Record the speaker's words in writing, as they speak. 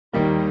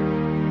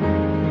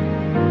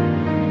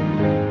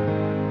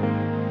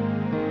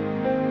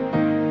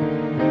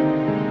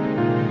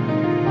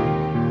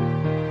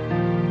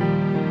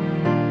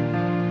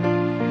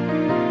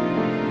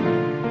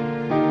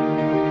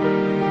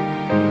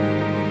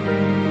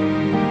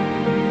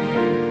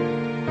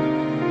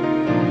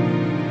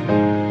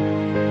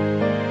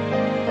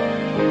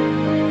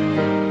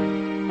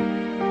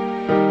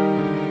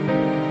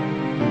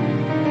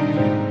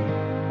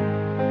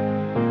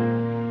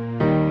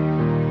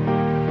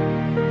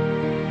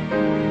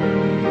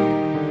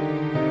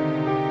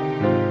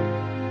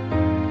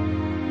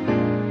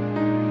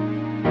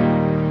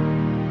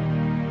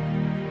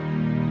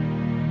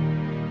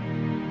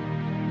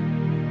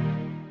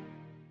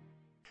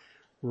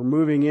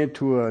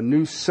into a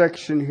new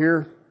section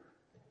here,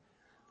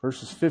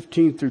 verses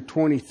 15 through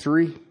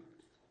 23.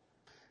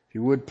 If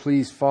you would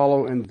please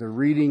follow in the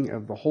reading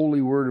of the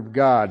holy word of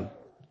God.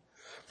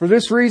 For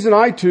this reason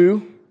I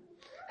too,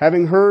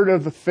 having heard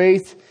of the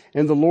faith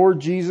in the Lord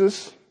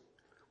Jesus,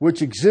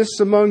 which exists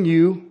among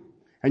you,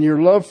 and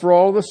your love for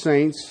all the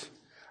saints,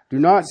 do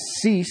not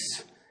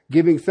cease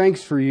giving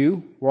thanks for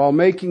you, while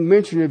making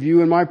mention of you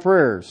in my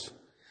prayers,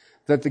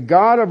 that the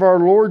God of our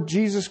Lord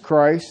Jesus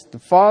Christ, the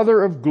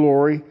Father of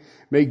glory,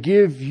 may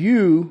give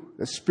you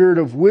a spirit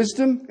of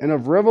wisdom and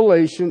of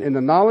revelation in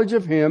the knowledge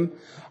of Him.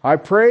 I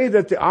pray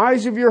that the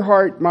eyes of your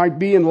heart might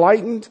be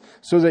enlightened,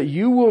 so that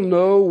you will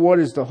know what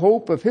is the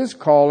hope of His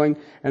calling,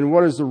 and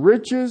what is the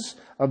riches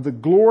of the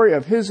glory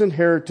of His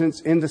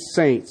inheritance in the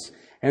saints,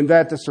 and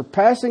that the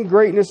surpassing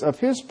greatness of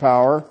His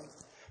power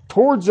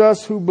towards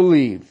us who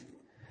believe.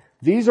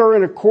 These are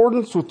in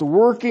accordance with the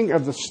working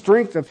of the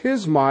strength of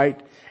His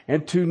might,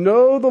 and to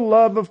know the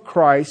love of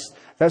Christ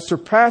that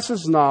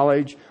surpasses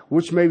knowledge,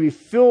 which may be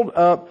filled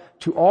up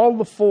to all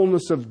the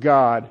fullness of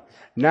God.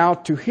 Now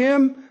to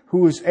Him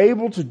who is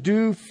able to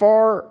do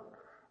far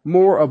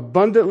more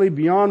abundantly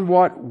beyond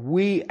what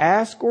we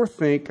ask or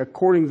think,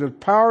 according to the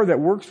power that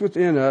works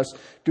within us,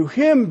 to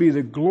Him be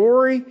the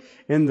glory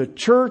in the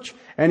church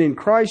and in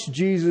Christ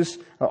Jesus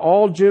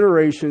all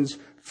generations,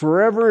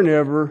 forever and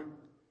ever.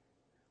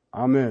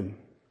 Amen.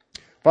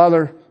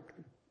 Father,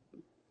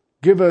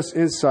 give us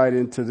insight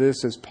into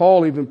this. As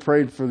Paul even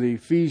prayed for the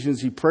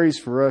Ephesians, he prays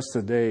for us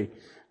today,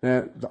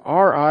 that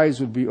our eyes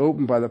would be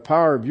opened by the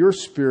power of your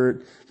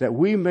Spirit, that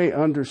we may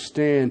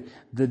understand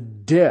the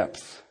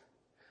depth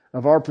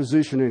of our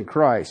position in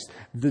Christ,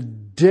 the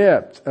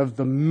depth of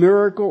the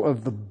miracle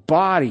of the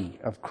body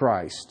of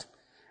Christ,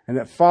 and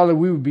that, Father,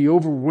 we would be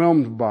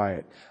overwhelmed by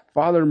it.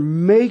 Father,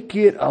 make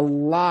it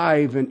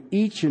alive in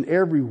each and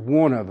every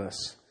one of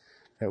us,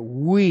 that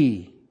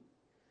we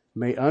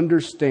may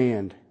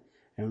understand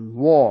and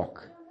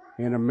walk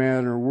in a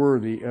manner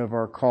worthy of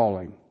our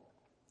calling.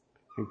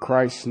 In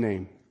Christ's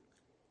name,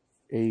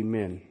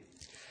 amen.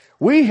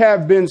 We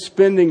have been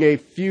spending a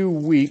few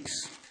weeks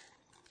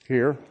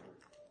here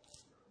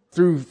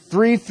through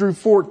 3 through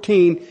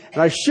 14,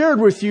 and I shared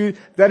with you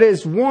that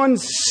is one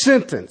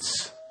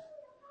sentence.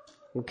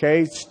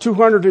 Okay, it's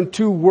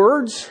 202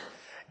 words,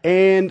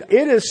 and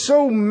it is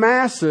so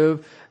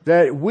massive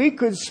that we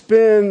could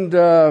spend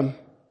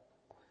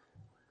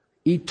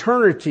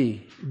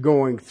eternity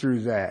going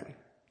through that.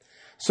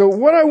 So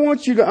what I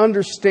want you to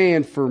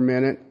understand for a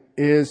minute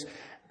is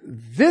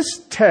this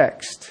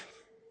text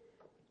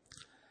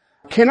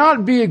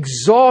cannot be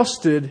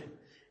exhausted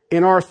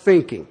in our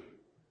thinking.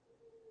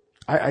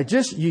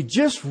 You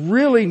just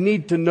really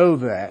need to know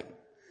that.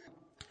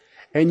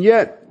 And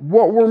yet,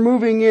 what we're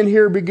moving in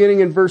here, beginning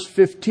in verse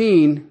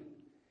 15,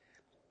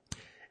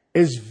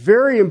 is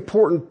very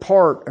important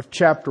part of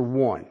chapter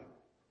 1.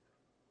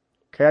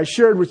 Okay, I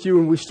shared with you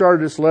when we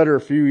started this letter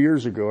a few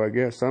years ago, I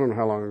guess. I don't know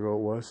how long ago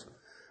it was.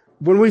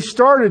 When we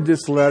started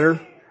this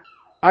letter,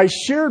 I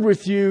shared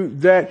with you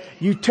that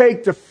you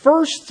take the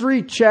first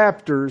 3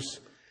 chapters,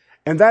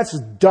 and that's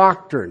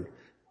doctrine,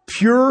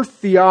 pure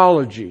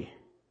theology.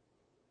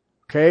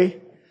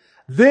 Okay?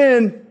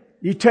 Then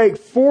you take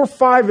 4,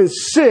 5, and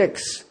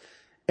 6,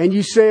 and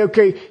you say,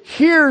 okay,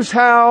 here's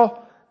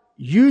how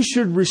you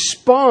should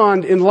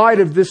respond in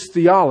light of this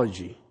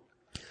theology.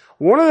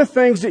 One of the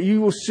things that you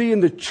will see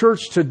in the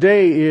church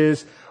today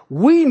is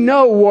we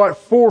know what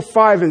 4,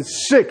 5, and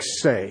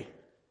 6 say,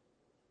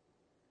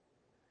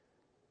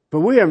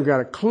 but we haven't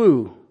got a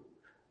clue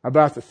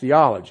about the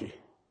theology.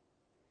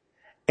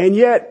 And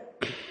yet,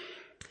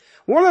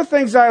 one of the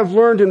things I have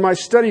learned in my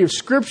study of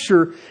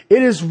Scripture,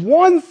 it is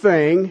one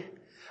thing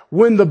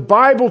when the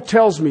Bible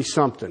tells me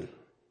something.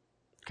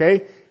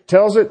 Okay?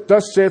 Tells it,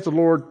 thus saith the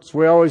Lord, so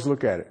we always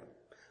look at it.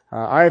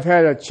 I have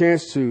had a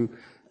chance to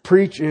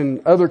preach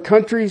in other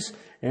countries,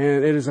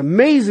 and it is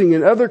amazing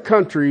in other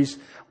countries,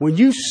 when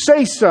you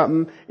say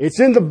something, it's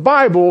in the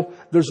Bible,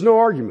 there's no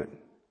argument.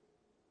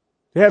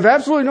 They have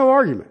absolutely no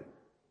argument.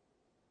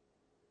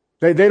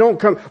 They don't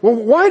come, well,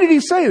 why did he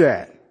say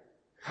that?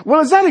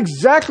 Well, is that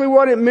exactly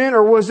what it meant,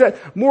 or was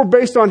that more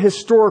based on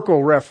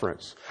historical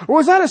reference? Or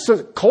was that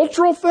a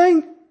cultural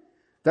thing?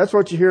 That's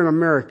what you hear in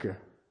America.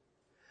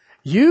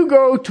 You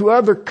go to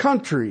other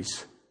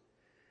countries,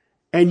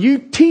 and you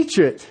teach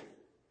it,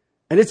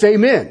 and it's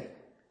amen.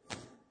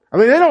 I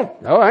mean,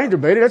 I ain't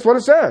debating, that's what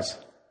it says.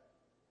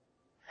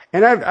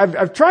 And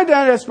I've tried to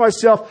ask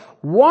myself,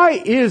 why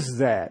is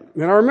that?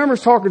 And I remember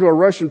talking to a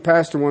Russian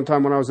pastor one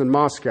time when I was in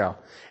Moscow.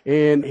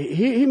 And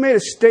he made a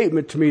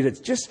statement to me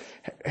that just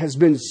has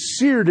been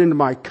seared into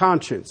my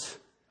conscience.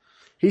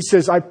 He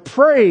says, I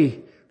pray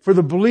for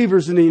the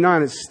believers in the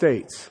United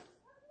States.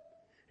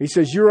 He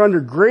says, you're under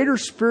greater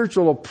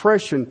spiritual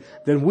oppression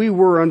than we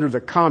were under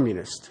the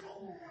communists.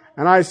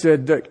 And I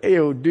said,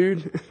 hey,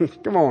 dude,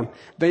 come on.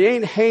 They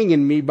ain't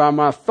hanging me by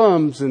my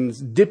thumbs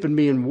and dipping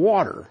me in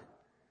water.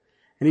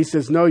 And he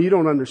says, no, you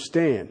don't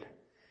understand.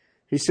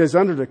 He says,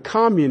 under the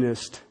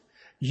communist,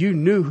 you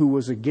knew who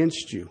was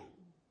against you.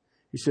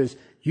 He says,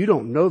 you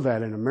don't know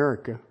that in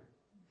America.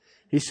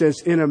 He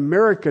says, in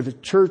America, the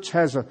church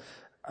has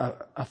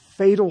a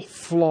fatal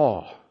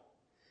flaw.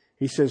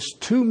 He says,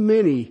 too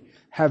many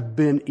have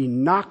been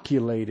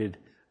inoculated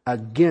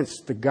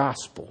against the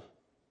gospel.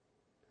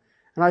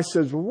 And I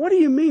said, well, what do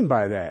you mean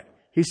by that?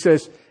 He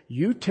says,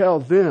 you tell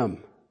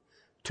them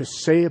to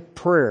say a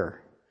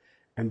prayer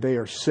and they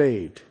are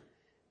saved.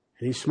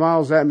 And he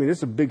smiles at me. This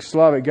is a big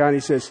Slavic guy. And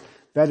he says,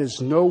 that is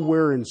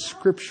nowhere in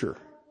Scripture.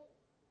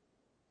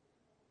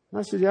 And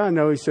I said, yeah, I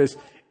know. He says,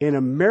 in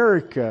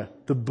America,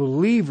 the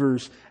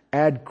believers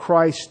add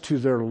Christ to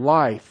their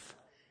life.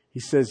 He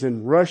says,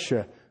 in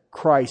Russia,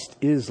 Christ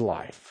is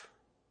life.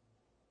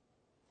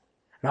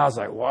 And I was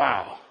like,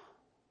 wow.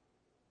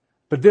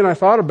 But then I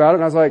thought about it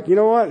and I was like, you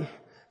know what?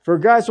 For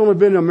a guy that's only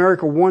been in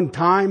America one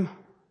time,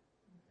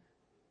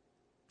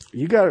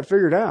 you got it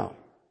figured out.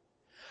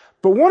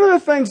 But one of the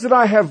things that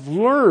I have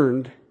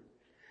learned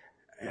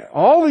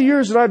all the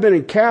years that I've been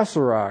in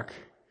Castle Rock,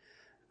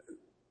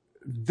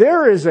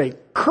 there is a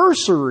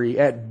cursory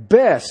at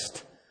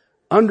best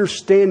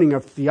understanding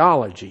of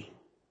theology.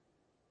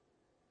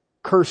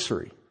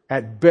 Cursory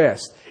at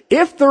best.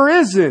 If there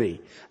is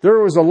any. There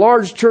was a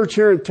large church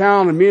here in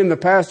town and me and the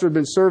pastor had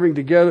been serving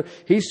together.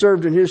 He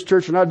served in his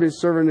church and I'd been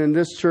serving in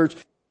this church.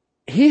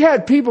 He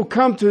had people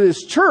come to his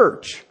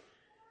church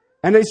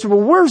and they said,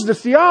 well, where's the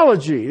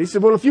theology? He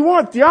said, well, if you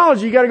want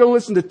theology, you got to go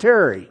listen to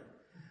Terry.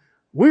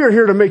 We are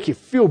here to make you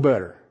feel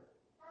better.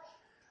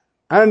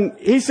 And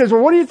he says,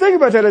 well, what do you think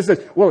about that? I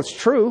said, well, it's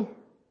true.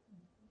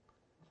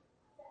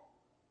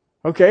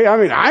 Okay, I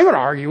mean, I'm going to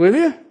argue with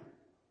you.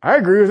 I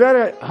agree with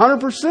that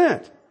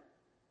 100%.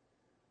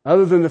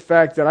 Other than the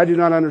fact that I do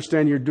not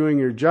understand you're doing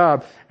your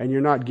job and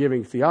you're not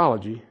giving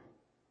theology.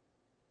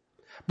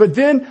 But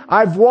then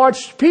I've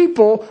watched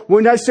people,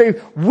 when I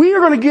say, we are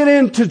going to get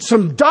into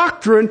some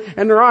doctrine,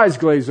 and their eyes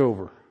glaze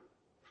over.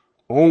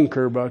 I don't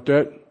care about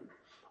that.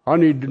 I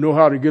need to know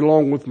how to get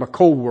along with my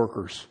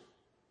co-workers.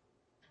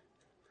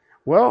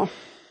 Well,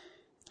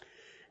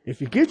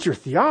 if you get your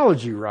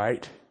theology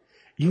right,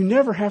 you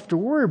never have to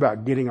worry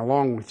about getting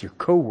along with your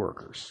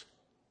co-workers.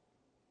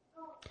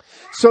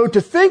 So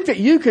to think that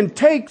you can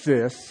take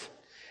this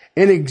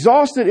and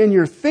exhaust it in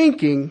your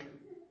thinking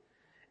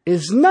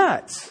is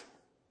nuts.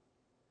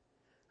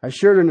 I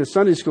shared in a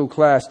Sunday school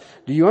class,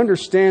 do you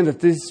understand that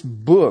this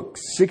book,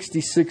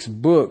 66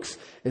 books,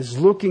 is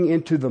looking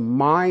into the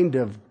mind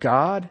of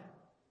God?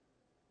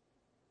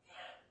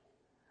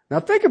 Now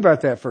think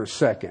about that for a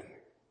second.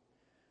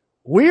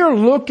 We are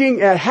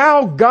looking at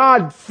how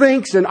God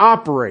thinks and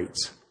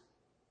operates.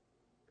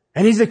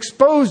 And He's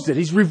exposed it.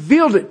 He's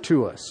revealed it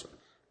to us.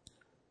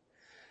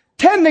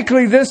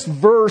 Technically, this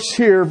verse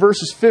here,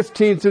 verses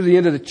 15 through the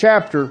end of the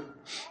chapter,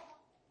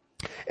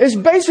 is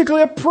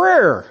basically a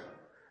prayer.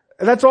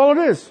 That's all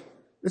it is.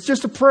 It's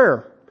just a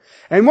prayer.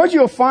 And what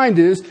you'll find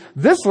is,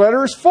 this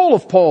letter is full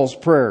of Paul's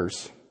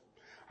prayers.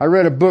 I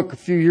read a book a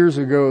few years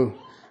ago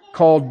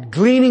called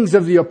Gleanings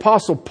of the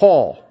Apostle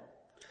Paul.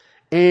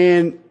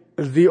 And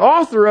the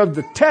author of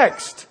the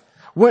text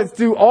went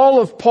through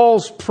all of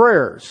Paul's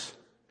prayers.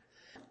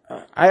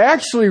 I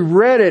actually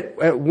read it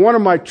at one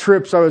of my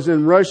trips. I was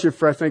in Russia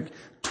for, I think,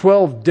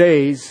 12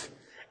 days.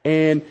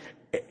 And,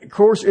 of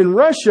course, in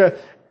Russia,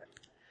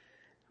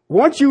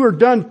 once you were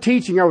done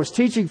teaching, I was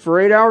teaching for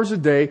 8 hours a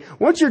day.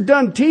 Once you're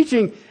done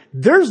teaching,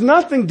 there's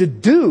nothing to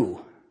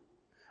do.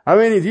 I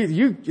mean,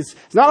 it's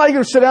not like you're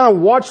going to sit down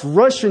and watch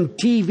Russian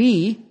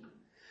TV.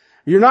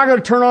 You're not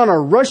going to turn on a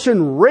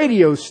Russian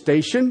radio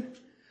station.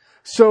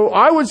 So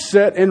I would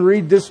sit and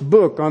read this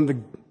book on the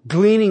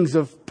gleanings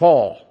of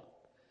Paul.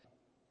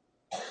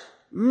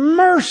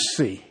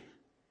 Mercy.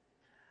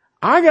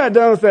 I got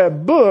done with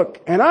that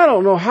book, and I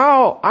don't know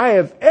how I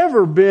have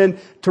ever been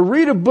to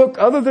read a book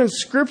other than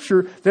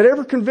Scripture that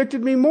ever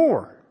convicted me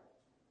more.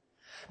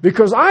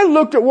 Because I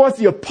looked at what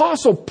the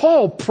Apostle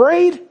Paul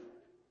prayed,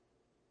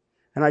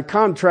 and I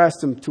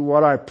contrast him to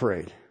what I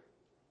prayed.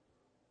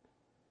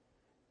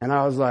 And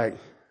I was like,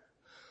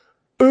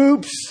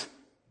 oops.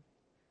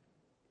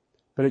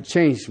 But it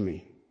changed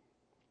me.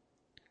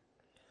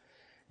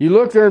 You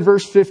look there in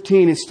verse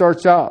 15, it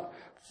starts out,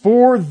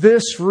 for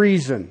this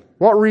reason.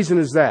 What reason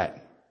is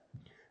that?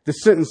 The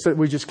sentence that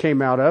we just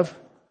came out of.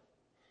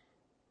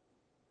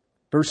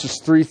 Verses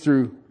 3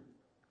 through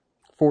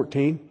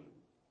 14.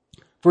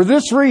 For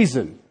this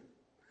reason,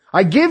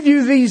 I give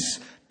you these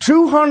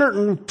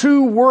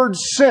 202 word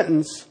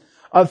sentence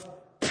of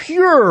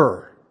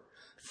pure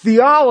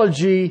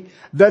theology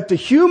that the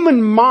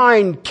human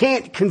mind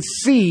can't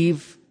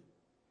conceive.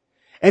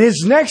 And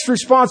his next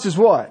response is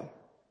what?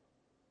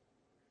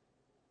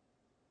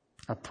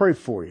 I pray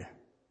for you.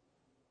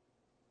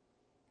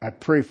 I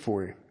pray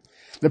for you.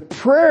 The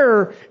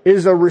prayer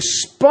is a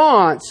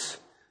response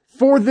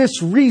for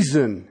this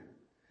reason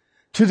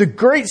to the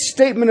great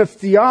statement of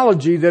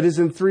theology that is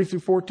in 3 through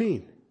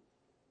 14.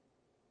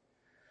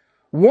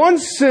 One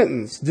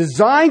sentence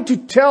designed to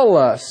tell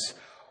us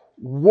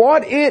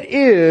what it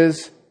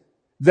is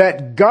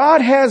that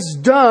God has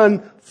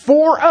done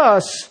for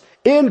us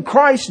in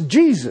Christ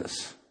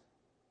Jesus.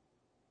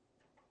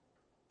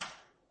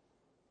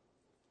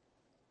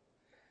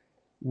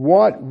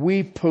 what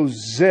we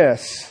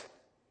possess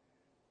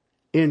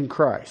in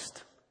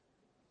Christ.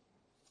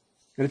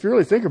 And if you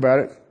really think about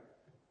it,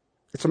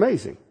 it's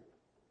amazing.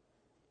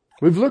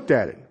 We've looked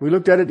at it. We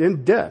looked at it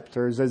in depth,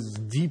 or as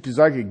deep as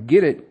I could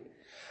get it.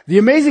 The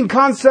amazing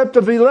concept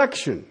of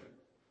election.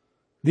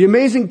 The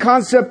amazing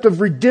concept of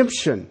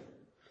redemption.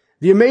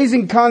 The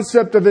amazing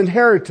concept of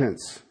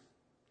inheritance.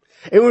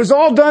 It was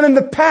all done in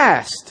the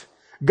past.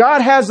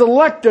 God has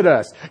elected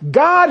us.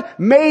 God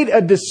made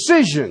a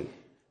decision.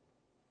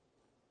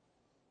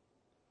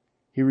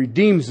 He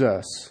redeems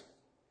us.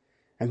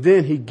 And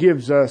then He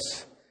gives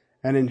us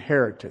an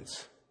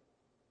inheritance.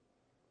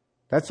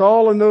 That's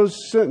all in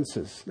those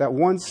sentences, that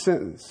one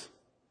sentence.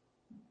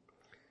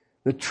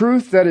 The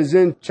truth that is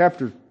in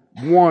chapter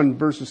 1,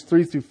 verses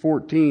 3 through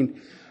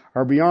 14,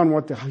 are beyond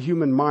what the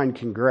human mind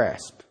can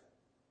grasp.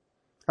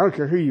 I don't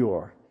care who you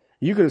are.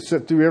 You could have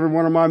sat through every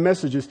one of my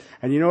messages,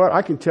 and you know what?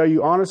 I can tell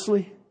you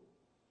honestly,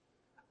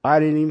 I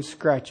didn't even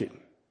scratch it.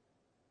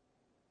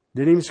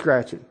 Didn't even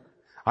scratch it.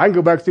 I can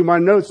go back through my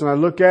notes and I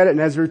look at it, and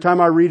every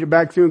time I read it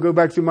back through and go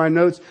back through my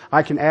notes,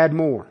 I can add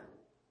more.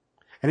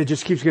 And it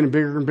just keeps getting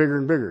bigger and bigger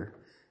and bigger.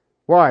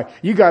 Why?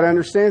 You got to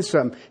understand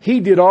something.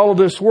 He did all of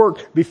this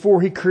work before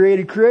He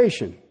created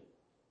creation.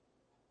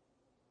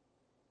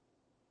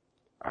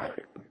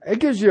 It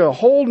gives you a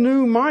whole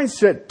new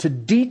mindset to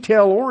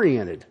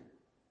detail-oriented.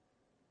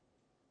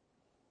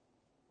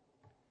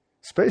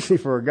 Especially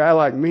for a guy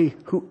like me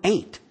who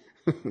ain't.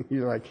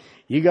 You're like,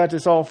 you got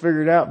this all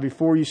figured out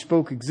before you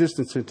spoke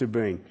existence into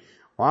being.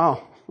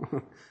 Wow.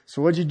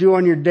 So what'd you do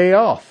on your day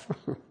off?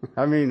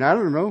 I mean, I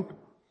don't know.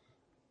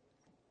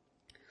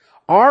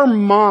 Our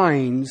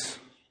minds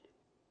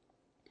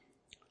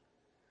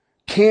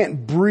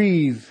can't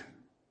breathe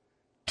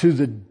to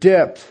the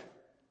depth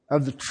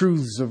of the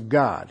truths of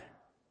God.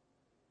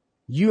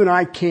 You and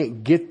I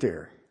can't get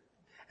there.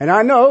 And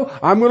I know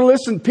I'm going to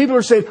listen. People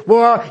are saying,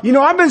 well,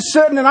 I've been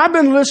sitting and I've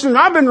been listening,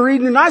 I've been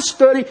reading and I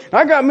study.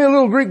 I got me a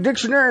little Greek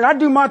dictionary and I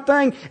do my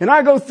thing and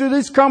I go through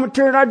this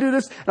commentary and I do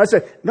this. And I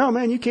say, no,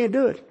 man, you can't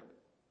do it.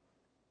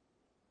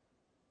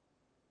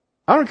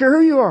 I don't care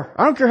who you are.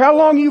 I don't care how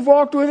long you've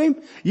walked with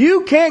Him.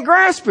 You can't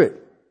grasp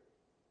it.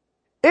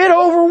 It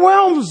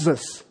overwhelms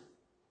us.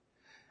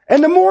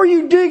 And the more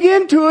you dig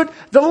into it,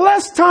 the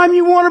less time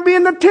you want to be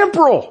in the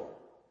temporal.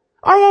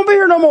 I won't be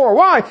here no more.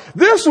 Why?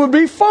 This would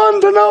be fun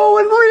to know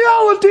in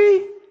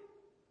reality.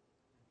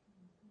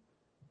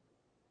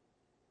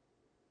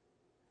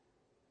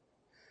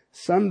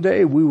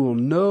 Someday we will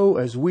know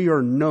as we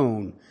are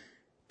known,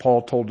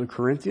 Paul told the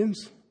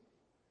Corinthians.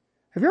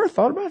 Have you ever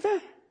thought about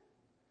that?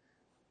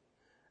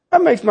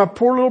 That makes my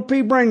poor little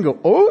pea brain go,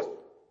 oh.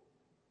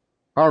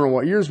 I don't know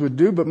what yours would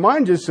do, but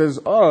mine just says,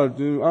 oh,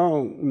 dude, I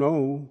don't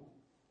know.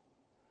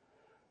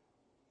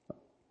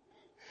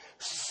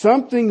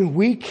 Something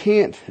we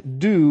can't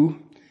do,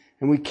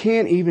 and we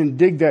can't even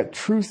dig that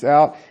truth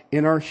out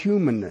in our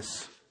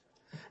humanness.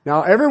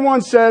 Now, everyone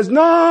says,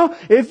 no,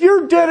 if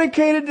you're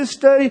dedicated to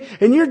study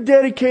and you're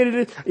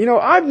dedicated to,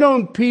 I've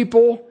known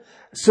people,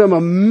 some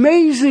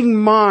amazing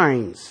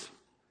minds.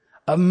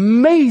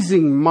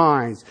 Amazing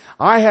minds.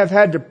 I have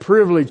had the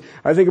privilege,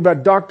 I think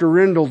about Dr.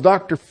 Rendell,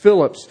 Dr.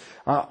 Phillips,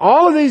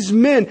 all of these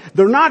men,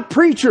 they're not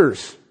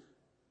preachers.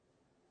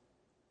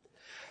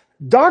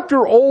 Dr.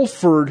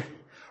 Olford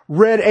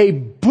read a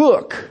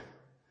book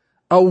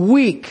a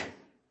week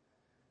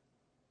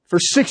for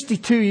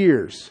 62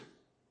 years.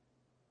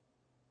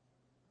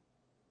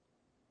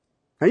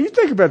 Now you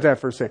think about that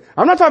for a second.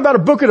 I'm not talking about a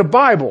book of the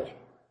Bible.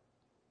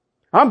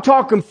 I'm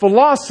talking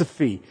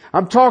philosophy.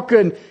 I'm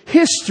talking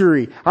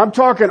history. I'm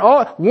talking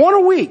one a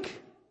week.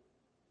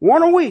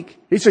 One a week.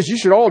 He says you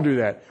should all do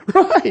that.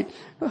 Right.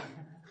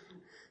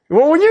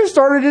 Well, when you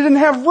started, it didn't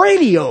have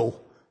radio.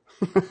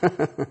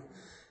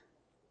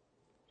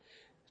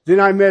 Then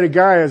I met a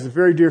guy as a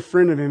very dear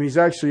friend of him. He's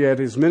actually at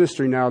his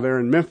ministry now there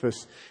in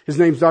Memphis. His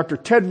name's Dr.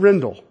 Ted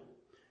Rendell.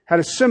 Had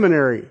a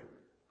seminary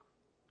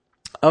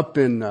up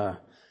in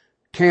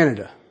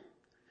Canada.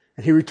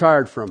 And he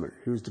retired from it.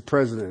 He was the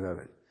president of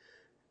it.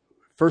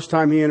 First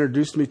time he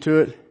introduced me to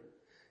it,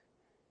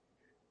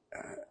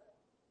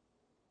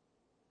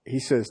 he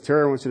says,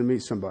 Terry, I want you to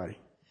meet somebody.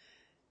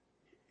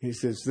 He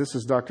says, this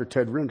is Dr.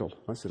 Ted Rendell.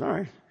 I said, all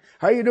right.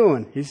 How you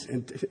doing?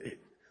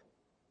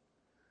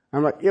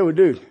 I'm like, yeah, well,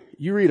 dude,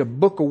 you read a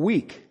book a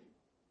week.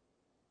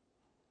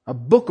 A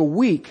book a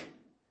week.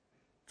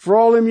 For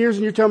all them years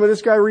and you're telling me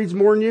this guy reads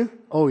more than you?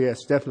 Oh,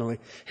 yes, definitely.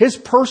 His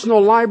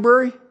personal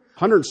library,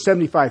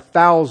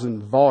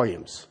 175,000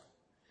 volumes.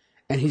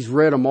 And he's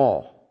read them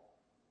all.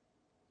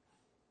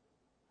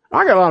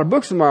 I got a lot of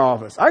books in my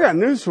office. I got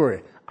news for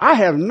you. I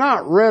have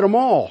not read them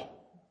all.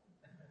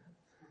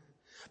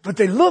 But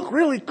they look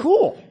really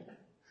cool.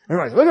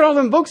 Everybody's, look at all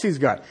them books he's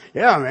got.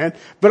 Yeah, man.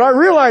 But I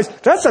realize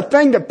that's a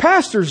thing that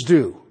pastors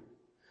do.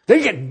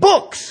 They get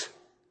books.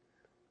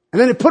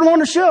 And then they put them on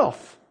the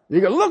shelf. And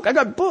you go, look, I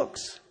got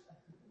books.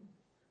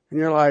 And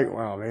you're like,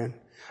 wow, man.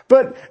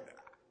 But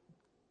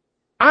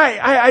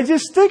I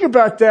just think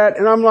about that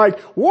and I'm like,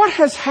 what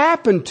has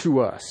happened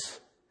to us?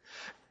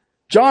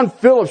 John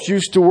Phillips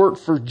used to work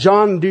for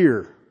John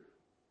Deere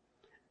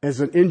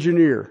as an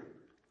engineer.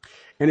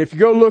 And if you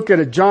go look at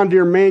a John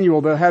Deere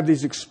manual, they'll have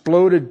these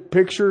exploded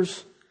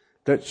pictures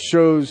that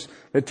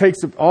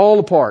takes it all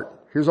apart.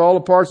 Here's all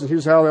the parts and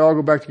here's how they all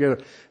go back together.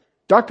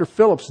 Dr.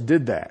 Phillips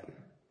did that.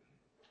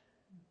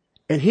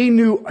 And he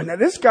knew, now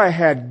this guy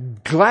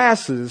had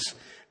glasses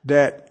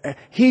that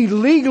he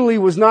legally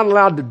was not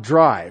allowed to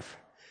drive.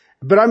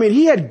 But I mean,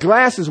 he had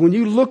glasses. When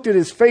you looked at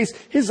his face,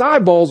 his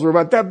eyeballs were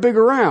about that big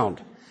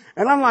around.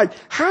 And I'm like,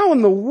 how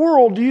in the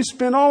world do you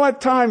spend all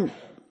that time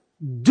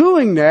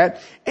doing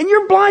that and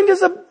you're blind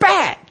as a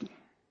bat?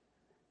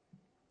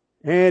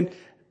 And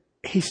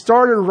he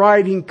started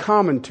writing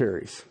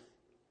commentaries.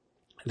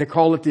 They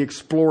call it the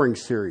Exploring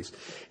Series.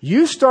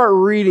 You start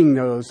reading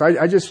those.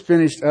 I just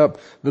finished up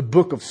the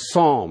book of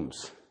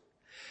Psalms.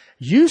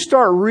 You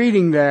start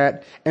reading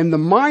that, and the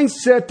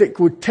mindset that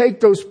would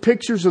take those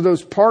pictures of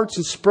those parts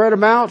and spread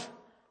them out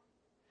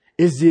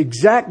is the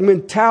exact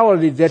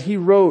mentality that he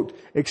wrote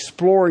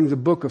exploring the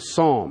book of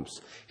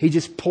Psalms. He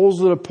just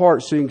pulls it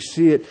apart so you can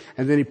see it,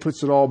 and then he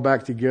puts it all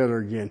back together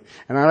again.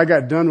 And I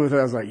got done with it.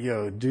 I was like,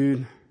 yo,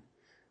 dude.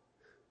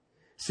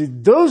 See,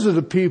 those are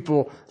the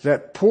people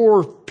that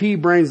poor pea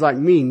brains like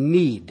me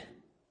need.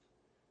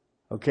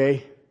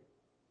 Okay?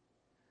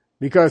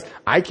 Because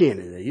I can't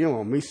do that. You don't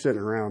want me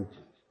sitting around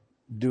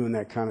doing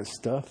that kind of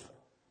stuff.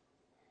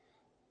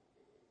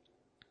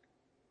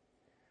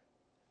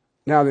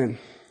 Now then,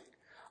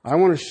 I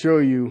want to show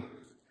you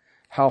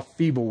how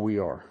feeble we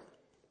are.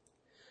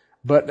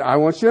 But I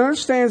want you to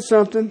understand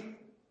something.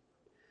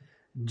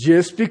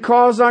 Just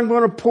because I'm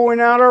going to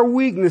point out our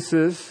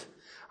weaknesses,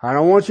 I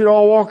don't want you to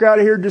all walk out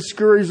of here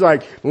discouraged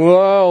like,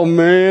 well,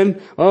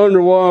 man, I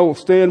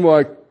understand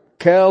why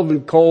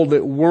Calvin called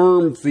it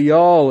worm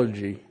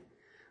theology.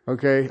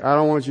 Okay? I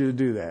don't want you to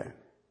do that.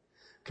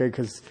 Okay?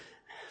 Because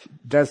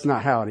that's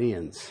not how it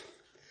ends.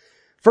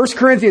 1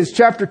 Corinthians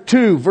chapter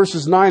 2,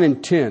 verses 9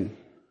 and 10.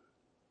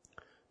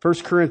 1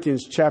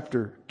 Corinthians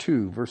chapter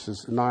 2,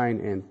 verses 9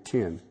 and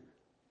 10.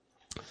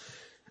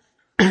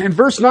 In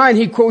verse 9,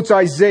 he quotes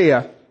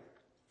Isaiah.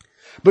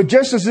 But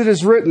just as it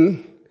is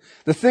written,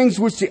 the things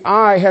which the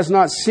eye has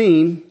not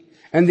seen,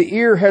 and the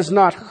ear has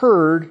not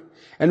heard,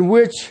 and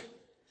which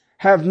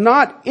have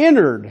not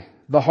entered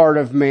the heart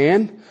of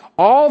man,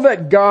 all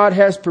that God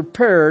has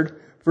prepared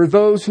for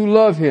those who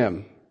love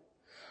Him.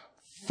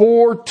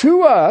 For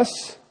to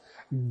us,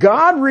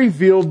 God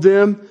revealed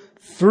them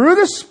through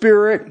the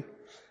Spirit,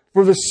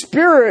 for the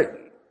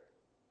Spirit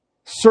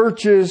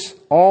searches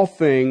all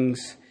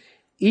things,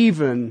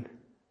 even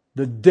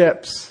the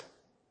depths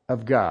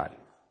of God.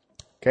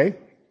 Okay?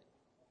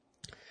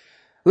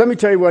 Let me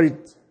tell you what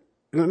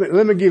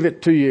let me give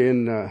it to you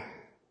in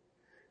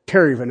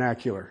Terry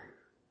vernacular.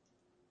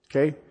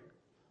 Okay?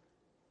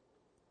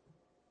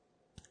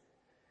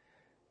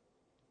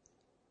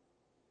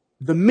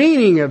 The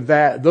meaning of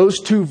those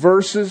two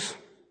verses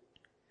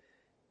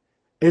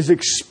is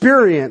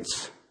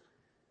experience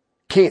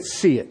can't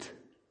see it.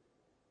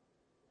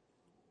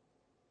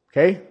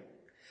 Okay?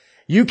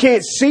 You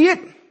can't see it.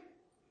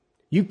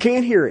 You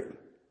can't hear it.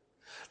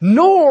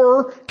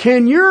 Nor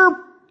can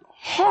your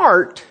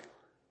heart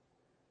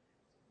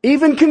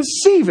even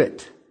conceive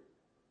it.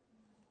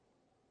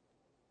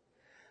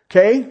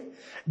 Okay?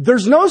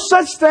 There's no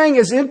such thing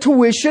as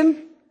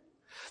intuition.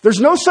 There's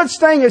no such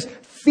thing as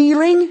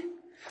feeling.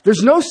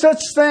 There's no such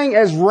thing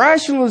as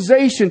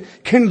rationalization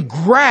can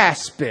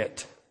grasp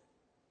it.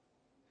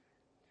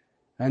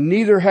 And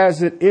neither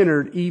has it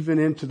entered even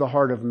into the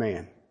heart of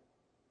man.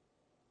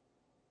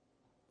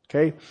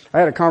 Okay? I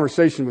had a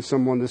conversation with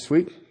someone this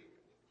week.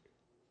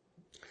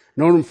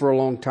 Known them for a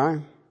long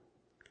time.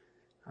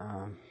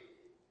 And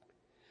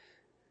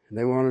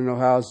they want to know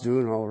how I was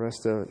doing and all the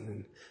rest of it.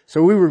 And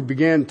so we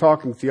began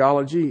talking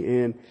theology,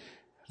 and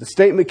the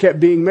statement kept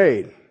being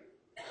made.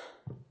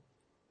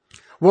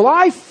 Well,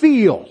 I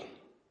feel.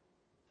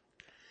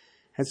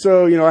 And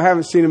so, I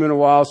haven't seen him in a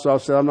while, so I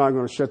said, I'm not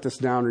going to shut this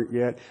down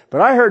yet.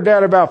 But I heard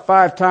that about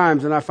 5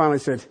 times, and I finally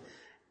said,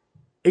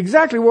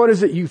 exactly what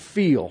is it you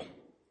feel?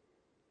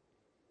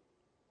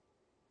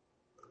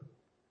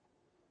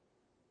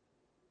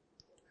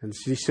 And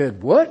she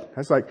said, what? I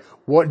was like,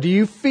 what do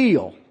you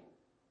feel?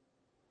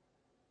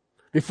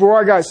 Before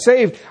I got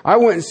saved, I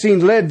went and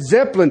seen Led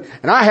Zeppelin,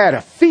 and I had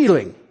a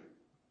feeling.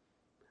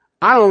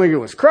 I don't think it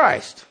was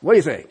Christ. What do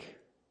you think?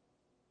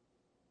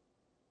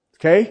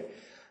 Okay?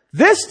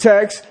 This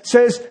text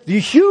says the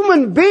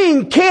human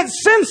being can't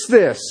sense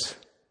this.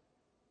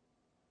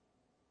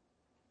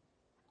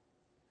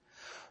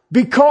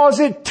 Because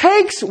it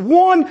takes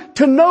one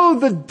to know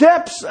the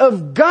depths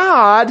of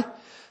God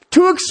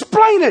to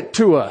explain it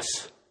to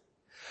us.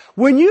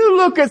 When you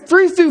look at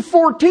 3 through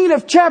 14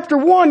 of chapter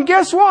 1,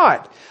 guess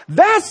what?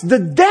 That's the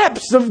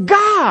depths of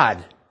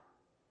God.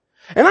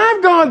 And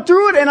I've gone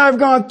through it, and I've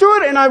gone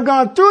through it, and I've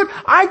gone through it.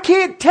 I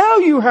can't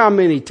tell you how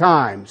many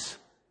times.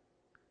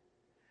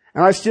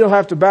 And I still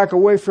have to back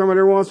away from it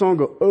every once in a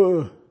while and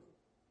go,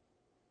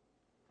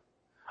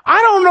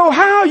 I don't know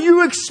how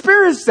you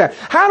experience that.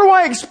 How do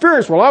I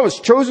experience? Well, I was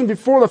chosen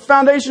before the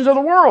foundations of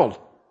the world.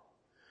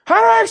 How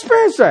do I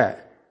experience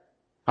that?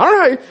 I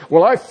don't know.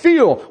 Well, I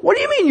feel. What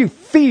do you mean you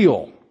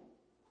feel?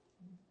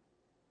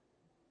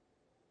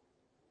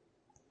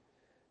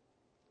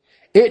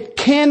 It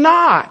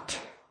cannot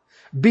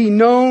be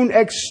known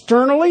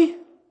externally.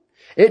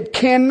 It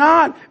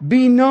cannot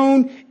be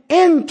known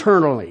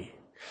internally.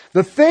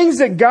 The things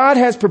that God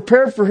has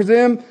prepared for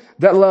them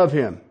that love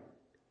Him.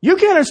 You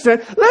can't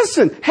understand.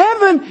 Listen,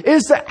 heaven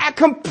is the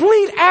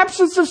complete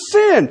absence of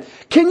sin.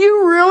 Can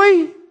you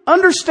really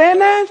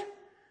understand that?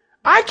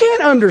 I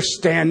can't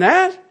understand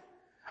that.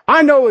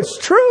 I know it's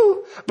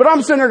true, but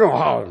I'm sitting there going,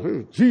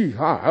 oh, gee,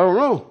 I don't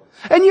know.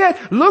 And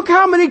yet, look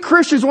how many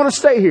Christians want to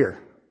stay here.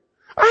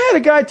 I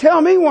had a guy tell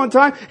me one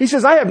time, he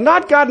says, I have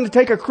not gotten to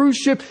take a cruise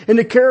ship in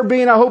the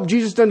Caribbean. I hope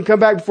Jesus doesn't come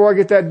back before I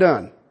get that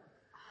done.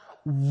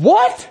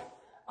 What?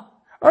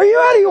 Are you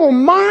out of your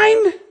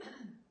mind?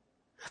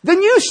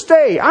 Then you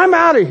stay. I'm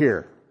out of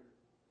here.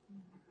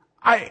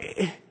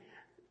 I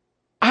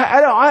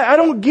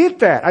don't get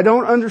that. I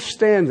don't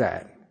understand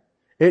that.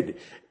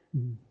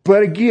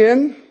 But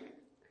again,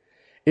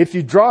 if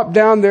you drop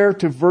down there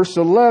to verse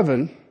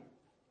 11,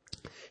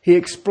 he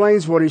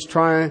explains what he's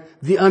trying,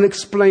 the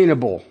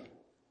unexplainable.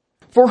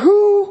 For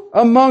who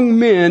among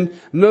men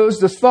knows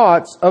the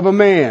thoughts of a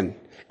man,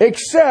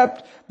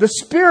 except the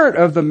spirit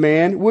of the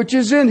man which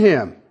is in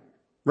him?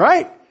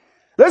 Right?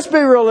 Let's be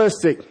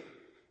realistic.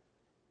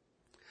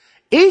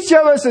 Each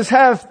of us has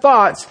have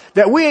thoughts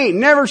that we ain't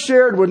never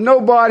shared with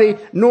nobody,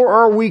 nor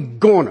are we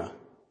gonna.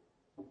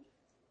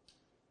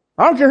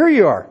 I don't care who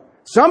you are.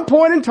 Some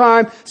point in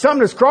time,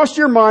 something has crossed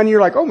your mind and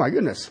you're like, oh my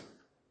goodness.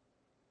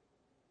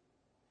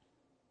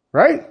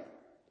 Right?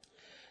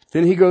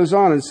 Then he goes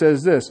on and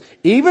says this,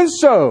 even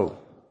so,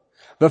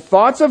 the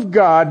thoughts of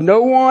God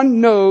no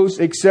one knows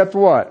except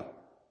what?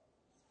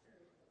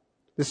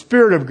 The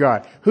Spirit of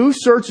God. Who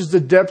searches the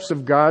depths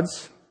of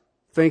God's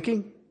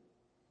thinking?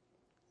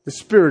 The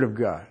Spirit of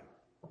God.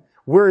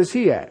 Where is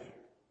He at?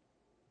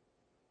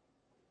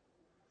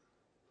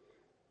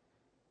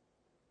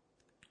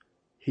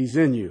 He's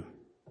in you.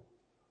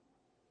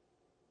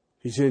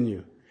 He's in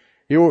you.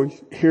 You will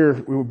hear,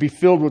 we will be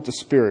filled with the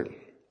Spirit.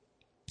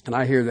 And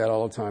I hear that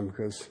all the time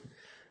because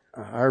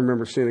I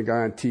remember seeing a guy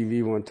on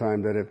TV one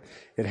time that if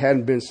it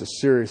hadn't been so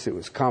serious, it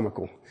was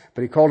comical.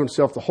 But he called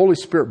himself the Holy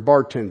Spirit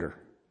bartender.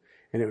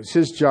 And it was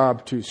his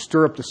job to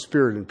stir up the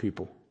Spirit in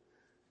people.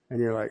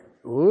 And you're like,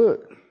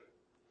 what?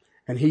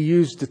 And he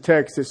used the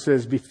text that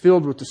says, be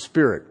filled with the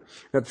Spirit.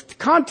 Now, the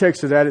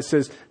context of that, it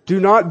says, do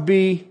not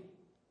be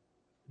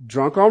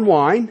drunk on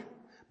wine,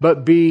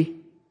 but be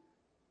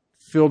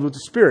filled with the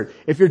Spirit.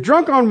 If you're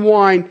drunk on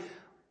wine,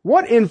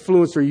 what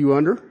influence are you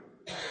under?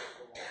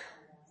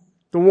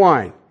 The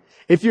wine.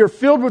 If you're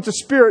filled with the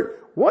Spirit,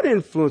 what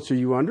influence are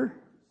you under?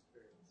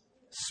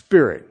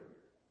 Spirit.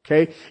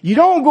 Okay? You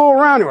don't go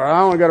around, well,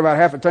 I only got about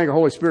half a tank of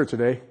Holy Spirit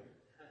today.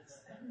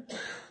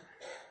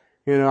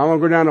 You know, I'm going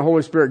to go down to the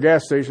Holy Spirit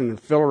gas station and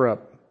fill her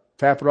up.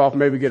 Tap it off,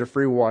 maybe get a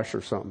free wash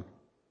or something.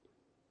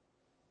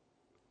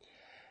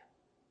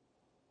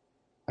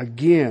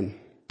 Again,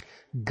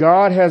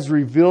 God has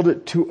revealed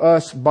it to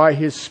us by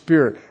His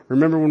Spirit.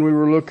 Remember when we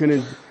were looking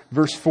at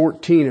verse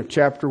 14 of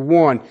chapter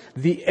 1,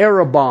 the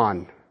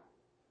Arabon,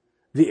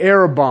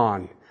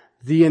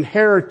 the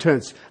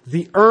inheritance,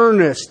 the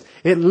earnest.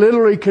 It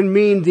literally can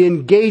mean the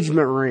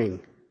engagement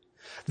ring.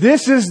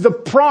 This is the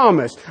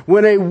promise.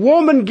 When a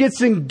woman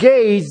gets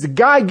engaged, the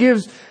guy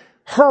gives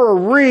her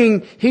a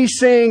ring. He's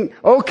saying,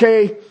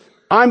 okay,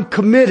 I'm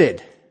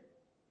committed.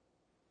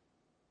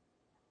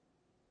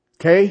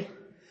 Okay?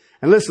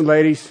 And listen,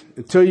 ladies,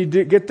 until you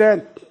get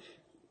that,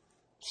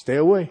 stay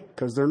away,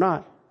 because they're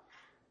not.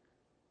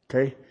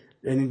 Okay?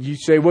 And you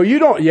say, well, you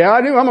don't. Yeah,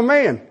 I do. I'm a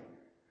man.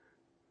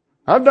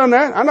 I've done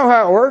that. I know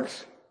how it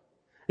works.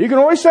 You can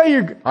always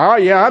say, oh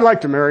yeah, I'd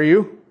like to marry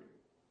you.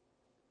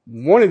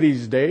 One of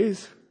these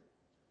days.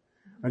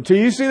 Until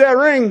you see that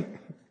ring,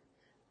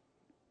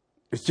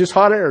 it's just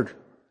hot-aired.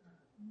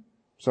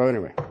 So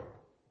anyway.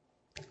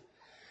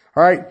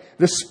 All right.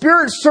 The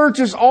Spirit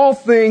searches all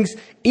things,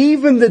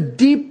 even the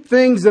deep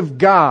things of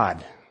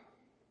God.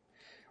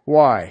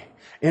 Why?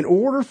 In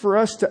order for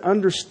us to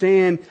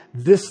understand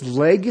this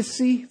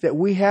legacy that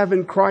we have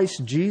in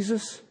Christ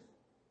Jesus,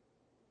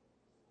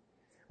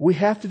 we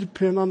have to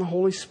depend on the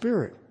Holy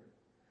Spirit.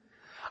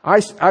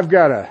 I've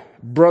got a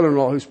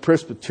brother-in-law who's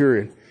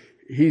Presbyterian.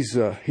 He's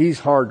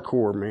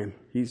hardcore, man.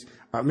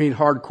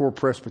 Hardcore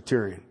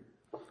Presbyterian.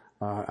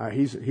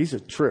 He's a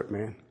trip,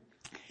 man.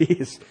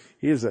 I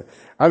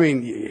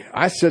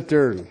sit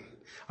there and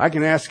I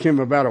can ask him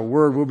about a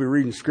word. We'll be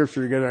reading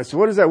scripture together. I said,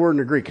 what is that word in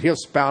the Greek? And he'll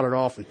spout it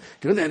off. And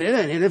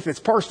if it's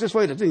parsed this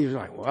way, then you're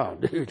like, wow,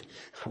 dude,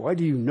 why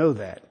do you know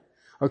that?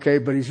 Okay,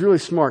 but he's really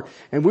smart.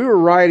 And we were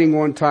riding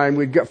one time.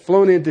 We'd got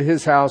flown into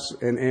his house,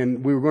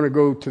 and we were going to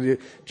go to the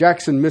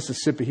Jackson,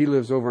 Mississippi. He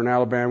lives over in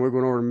Alabama. We were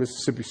going over to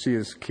Mississippi to see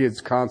his kids'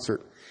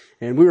 concert.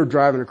 And we were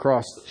driving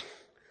across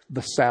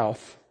the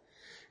South.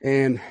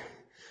 And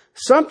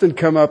something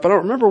come up. I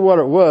don't remember what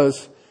it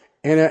was.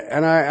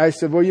 And I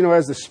said, well,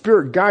 as the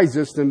Spirit guides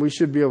us, then we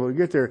should be able to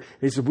get there.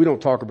 He said, we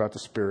don't talk about the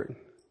Spirit.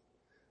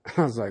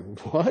 I was like,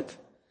 what?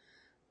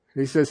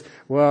 He says,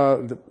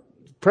 well, the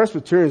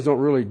Presbyterians don't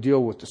really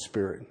deal with the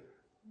Spirit.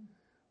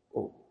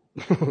 Well,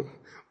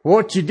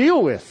 what you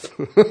deal with?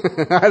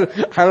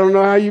 I don't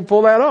know how you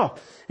pull that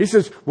off. He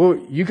says, well,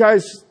 you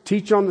guys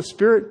teach on the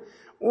Spirit?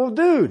 Well,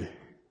 dude,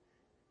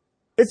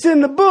 it's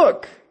in the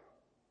book.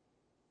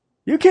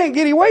 You can't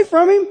get away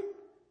from Him.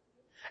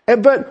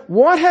 But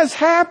what has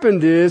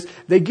happened is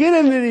they get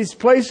into these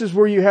places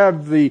where you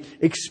have the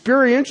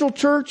experiential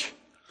church,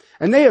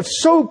 and they have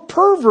so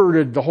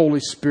perverted the Holy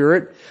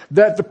Spirit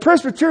that the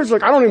Presbyterians are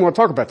like, I don't even want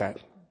to talk about that.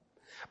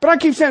 But I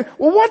keep saying,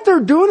 well, what they're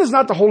doing is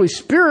not the Holy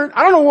Spirit.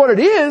 I don't know what it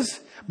is,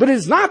 but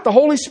it's not the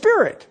Holy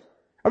Spirit.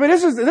 I mean,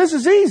 this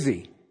is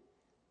easy.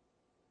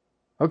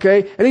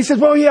 Okay? And he says,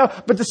 well,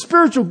 yeah, but the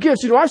spiritual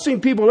gifts, I've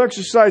seen people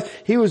exercise.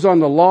 He was on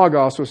the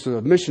Logos, which is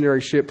a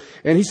missionary ship.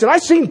 And he said,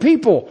 I've seen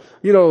people,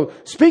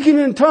 speaking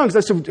in tongues. I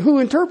said, who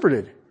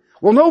interpreted?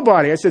 Well,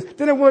 nobody. I said,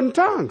 then it wasn't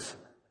tongues.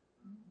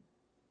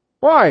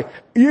 Why?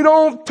 You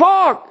don't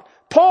talk.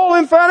 Paul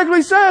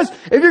emphatically says,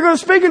 if you're going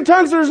to speak in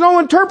tongues, there's no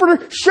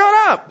interpreter.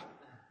 Shut up.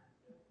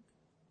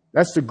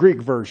 That's the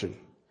Greek version.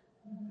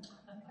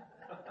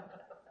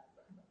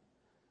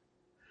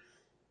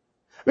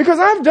 Because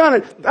I've done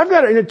it. I've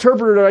got an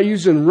interpreter that I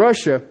use in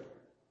Russia,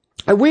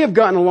 and we have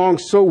gotten along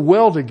so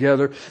well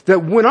together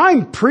that when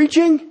I'm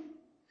preaching,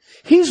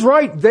 he's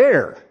right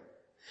there.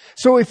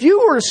 So if you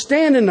were to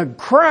stand in a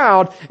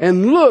crowd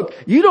and look,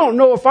 you don't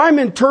know if I'm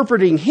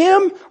interpreting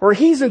him or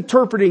he's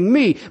interpreting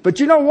me. But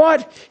you know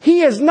what? He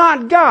has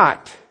not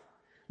got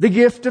the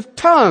gift of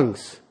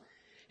tongues.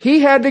 He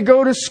had to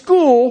go to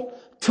school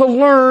to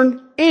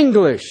learn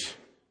English.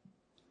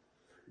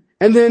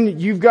 And then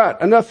you've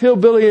got enough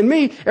hillbilly in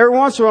me. Every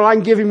once in a while I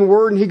can give him a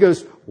word and he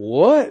goes,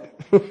 what?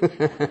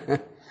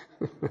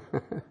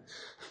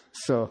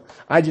 So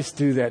I just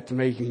do that to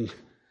make him...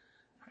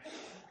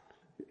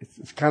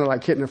 It's kind of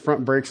like hitting the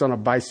front brakes on a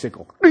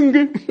bicycle.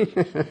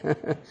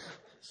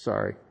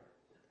 Sorry.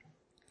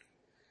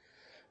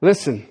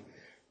 Listen,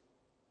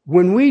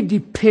 when we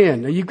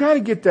depend, now you've got to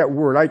get that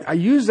word. I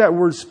use that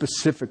word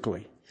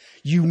specifically.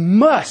 You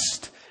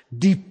must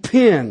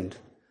depend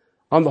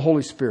on the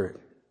Holy Spirit.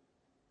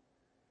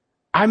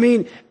 I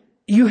mean,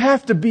 you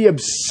have to be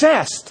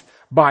obsessed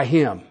by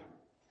Him.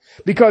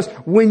 Because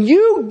when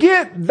you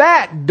get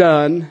that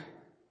done,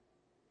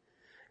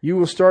 you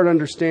will start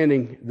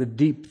understanding the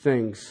deep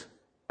things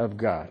of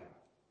God.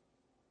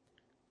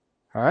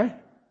 All right?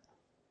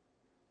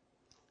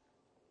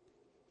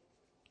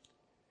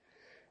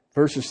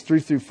 Verses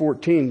 3 through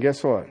 14,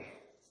 guess what?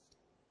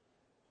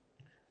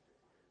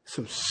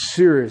 Some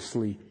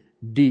seriously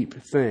deep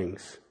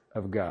things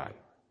of God.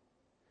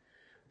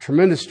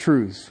 Tremendous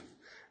truths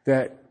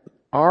that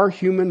our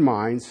human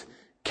minds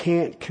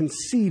can't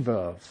conceive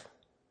of.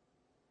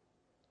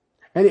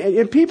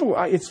 And people,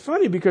 it's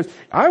funny because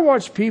I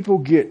watch people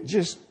get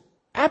just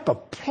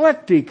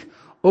apoplectic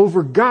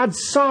over God's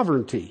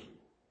sovereignty.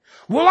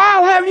 Well,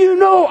 I'll have you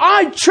know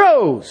I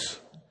chose.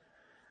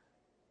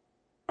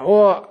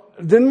 Well,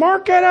 then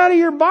mark that out of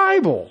your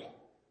Bible.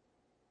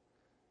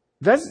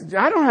 I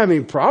don't have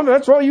any problem.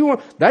 That's what you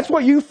want. That's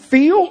what you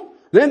feel.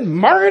 Then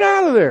mark it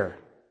out of there.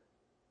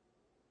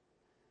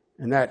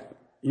 And that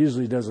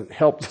usually doesn't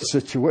help the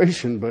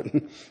situation, but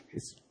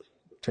it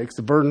takes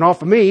the burden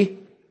off of me.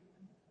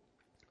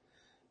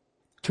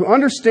 To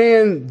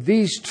understand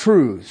these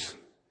truths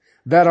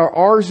that are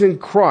ours in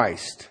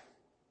Christ,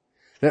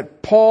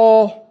 that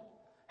Paul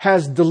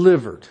has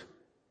delivered.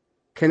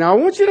 Okay, now I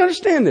want you to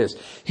understand this.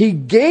 He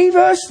gave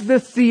us the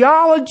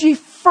theology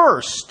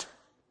first.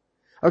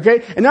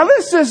 Okay, and now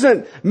this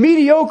isn't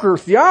mediocre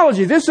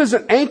theology. This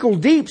isn't ankle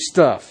deep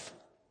stuff.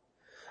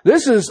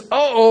 This is,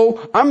 I'm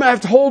going to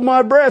have to hold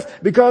my breath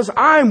because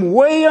I'm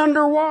way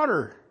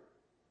underwater.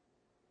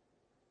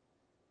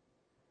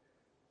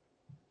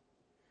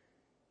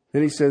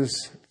 Then he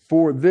says,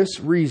 for this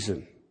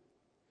reason,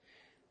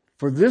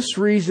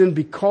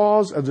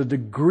 because of the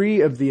degree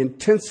of the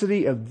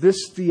intensity of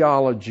this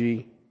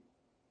theology,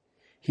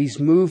 he's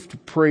moved to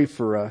pray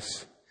for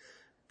us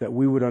that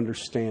we would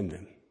understand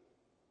him.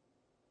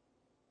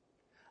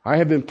 I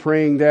have been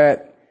praying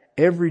that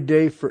every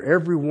day for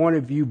every one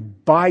of you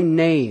by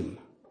name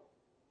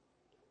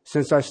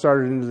since I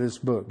started into this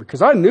book.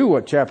 Because I knew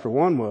what chapter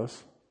 1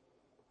 was.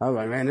 I was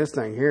like, man, this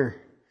thing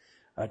here,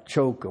 I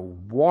choke a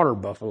water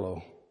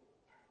buffalo.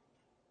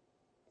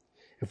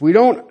 If we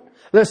don't,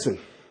 listen,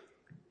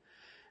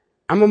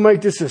 I'm going to make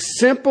this as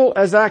simple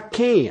as I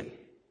can.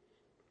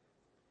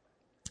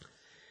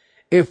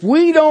 If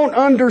we don't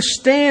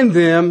understand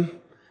them,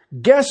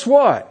 guess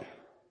what?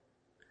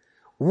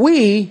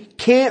 We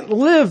can't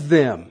live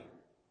them.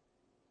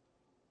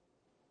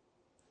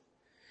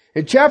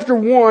 In chapter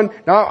 1,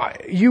 now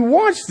you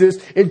watch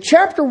this, in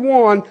chapter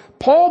 1,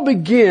 Paul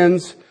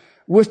begins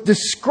with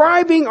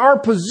describing our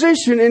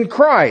position in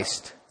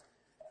Christ.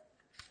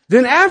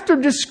 Then after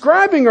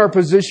describing our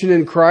position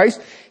in Christ,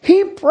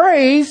 he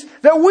prays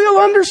that we'll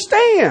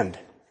understand.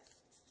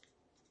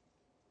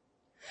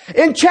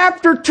 In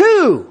chapter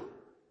 2,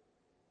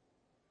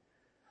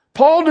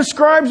 Paul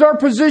describes our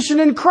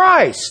position in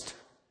Christ.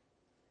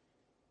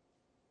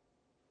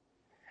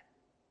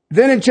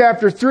 Then in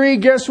chapter 3,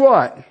 guess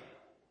what?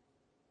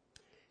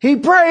 He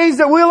prays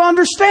that we'll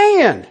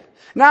understand.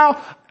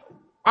 Now,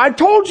 I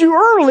told you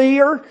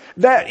earlier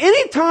that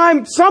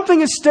anytime something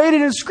is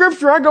stated in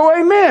Scripture, I go,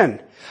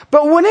 amen.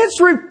 But when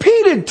it's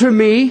repeated to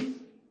me,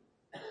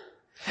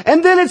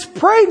 and then it's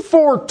prayed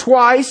for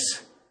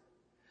twice,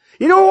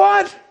 you know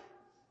what?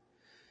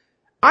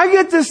 I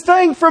get this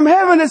thing from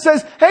heaven that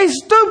says, hey,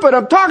 stupid,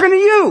 I'm talking to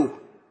you.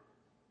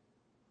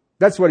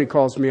 That's what he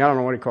calls me. I don't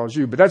know what he calls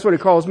you, but that's what he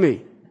calls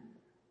me.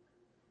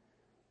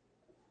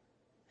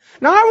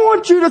 Now I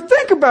want you to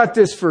think about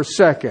this for a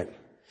second.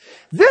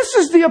 This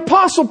is the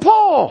Apostle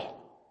Paul.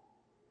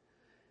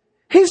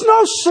 He's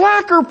no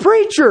slacker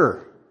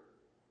preacher.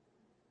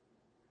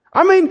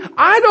 I mean,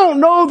 I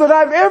don't know that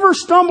I've ever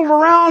stumbled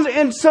around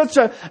in such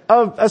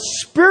a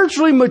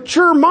spiritually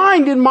mature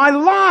mind in my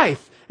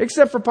life,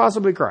 except for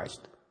possibly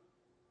Christ.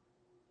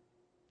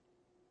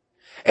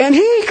 And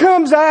he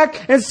comes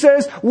back and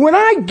says, when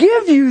I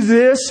give you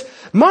this,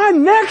 my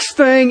next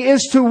thing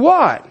is to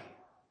what?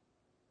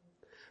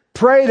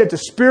 Pray that the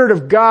Spirit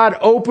of God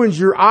opens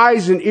your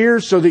eyes and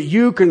ears so that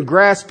you can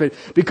grasp it.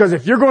 Because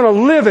if you're going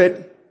to live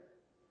it,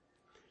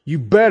 you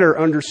better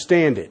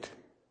understand it.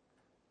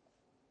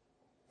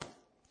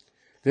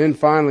 Then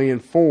finally in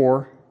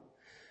 4,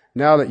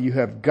 now that you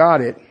have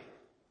got it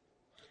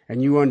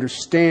and you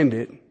understand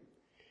it,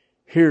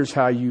 here's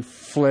how you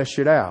flesh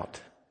it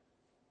out.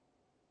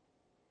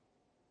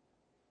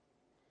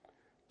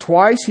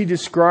 Twice he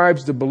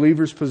describes the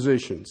believer's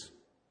positions.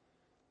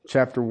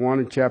 Chapter 1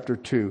 and chapter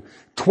 2.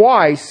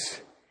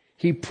 Twice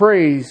he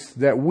prays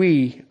that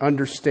we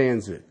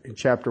understands it. In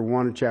chapter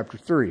 1 and chapter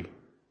 3.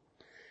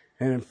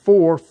 And in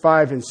 4,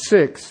 5, and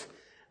 6,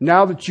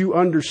 now that you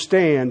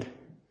understand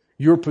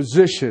your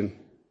position,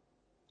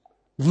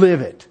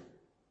 live it.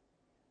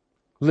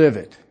 Live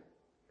it.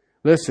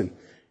 Listen,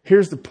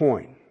 here's the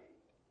point.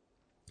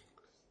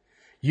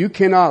 You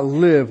cannot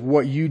live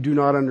what you do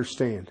not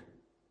understand.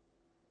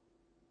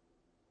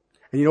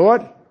 And you know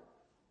what?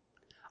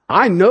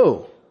 I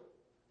know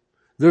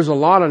there's a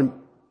lot of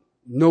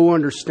no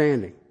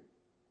understanding.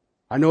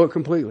 I know it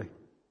completely.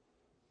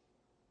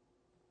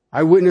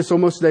 I witness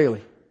almost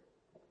daily.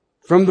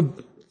 From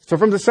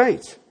the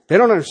saints. They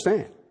don't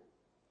understand.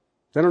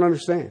 They don't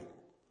understand.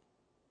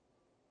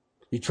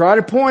 You try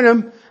to point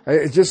them.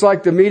 It's just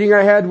like the meeting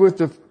I had with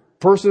the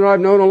person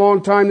I've known a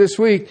long time this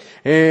week.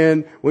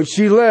 And when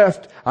she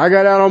left, I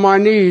got out on my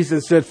knees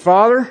and said,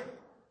 Father,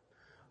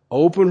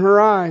 open her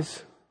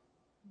eyes.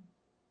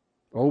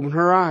 Open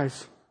her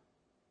eyes.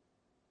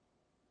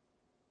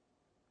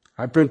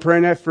 I've been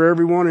praying that for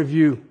every one of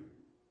you.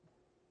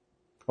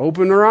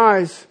 Open her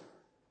eyes.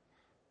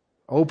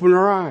 Open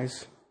her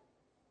eyes.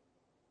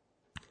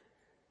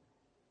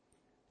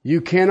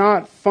 You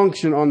cannot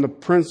function on the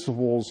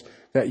principles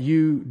that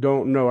you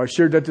don't know. I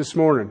shared that this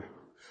morning.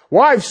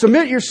 Wives,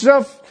 submit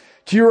yourself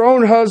to your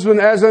own husband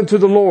as unto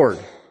the Lord.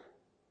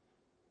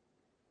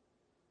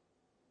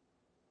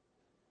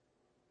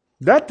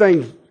 That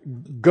thing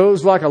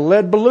goes like a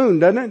lead balloon,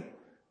 doesn't it?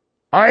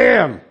 I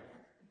am.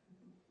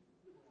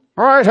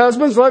 All right,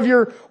 husbands, love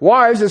your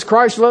wives as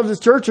Christ loved his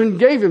church and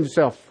gave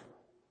himself.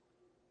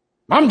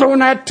 I'm doing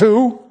that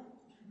too.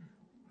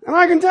 And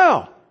I can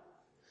tell.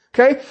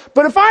 Okay?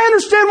 But if I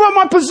understand what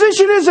my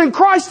position is in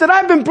Christ, that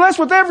I've been blessed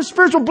with every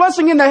spiritual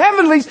blessing in the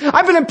heavenlies,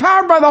 I've been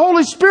empowered by the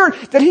Holy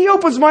Spirit, that He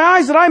opens my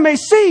eyes that I may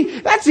see,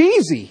 that's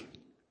easy.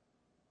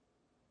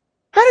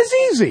 That is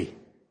easy.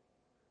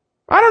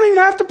 I don't even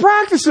have to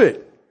practice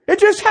it. It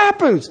just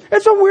happens.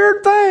 It's a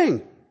weird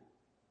thing.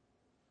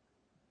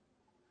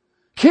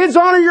 Kids,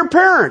 honor your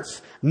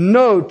parents.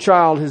 No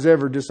child has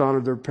ever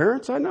dishonored their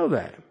parents. I know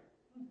that.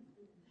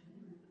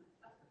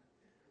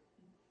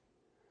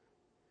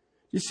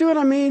 You see what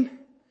I mean?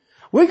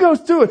 We go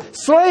through it.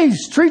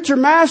 Slaves, treat your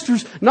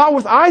masters not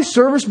with eye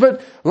service,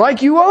 but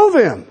like you owe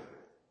them.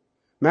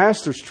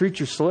 Masters, treat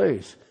your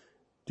slaves.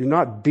 Do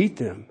not beat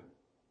them.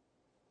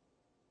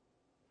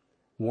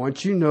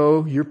 Once you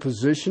know your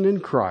position in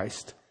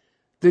Christ,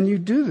 then you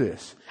do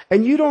this.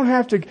 And you don't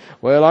have to,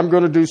 well, I'm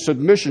going to do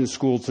submission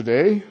school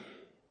today.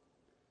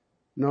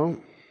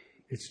 No,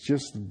 it's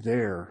just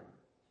there.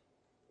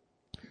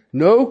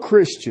 No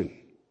Christian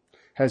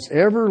has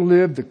ever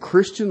lived the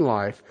Christian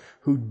life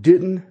who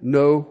didn't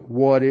know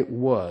what it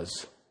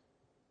was.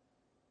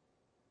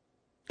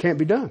 Can't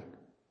be done.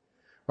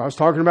 I was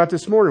talking about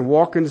this morning,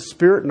 walk in the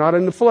Spirit, not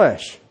in the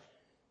flesh.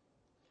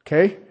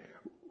 Okay?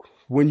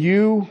 When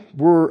you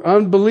were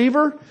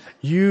unbeliever,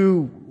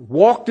 you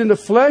walked in the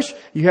flesh,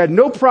 you had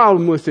no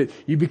problem with it.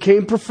 You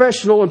became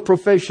professional and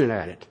proficient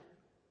at it.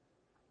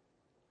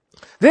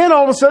 Then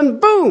all of a sudden,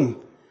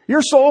 boom,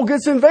 your soul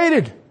gets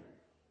invaded.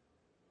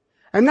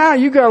 And now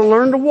you got to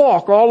learn to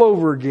walk all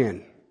over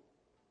again.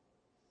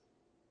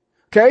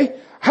 Okay?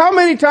 How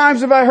many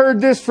times have I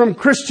heard this from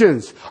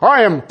Christians?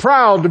 I am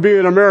proud to be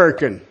an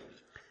American.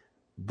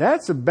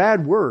 That's a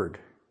bad word.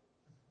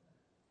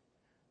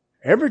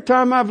 Every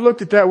time I've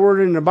looked at that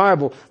word in the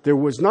Bible, there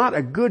was not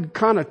a good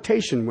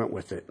connotation went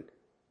with it.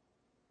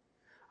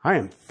 I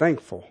am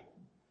thankful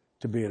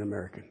to be an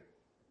American.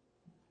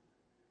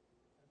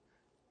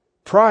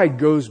 Pride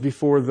goes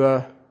before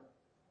the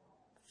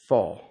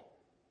fall.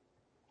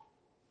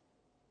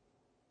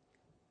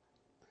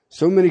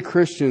 So many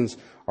Christians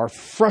are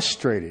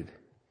frustrated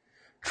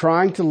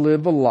trying to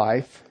live a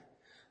life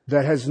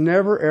that has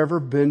never ever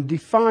been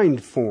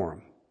defined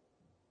for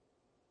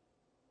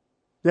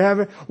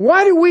them.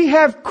 Why do we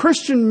have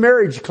Christian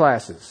marriage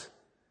classes?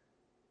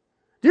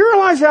 Do you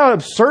realize how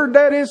absurd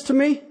that is to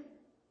me?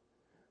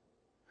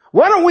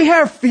 Why don't we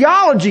have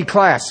theology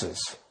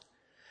classes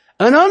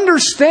and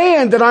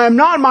understand that I am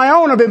not my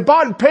own? I've been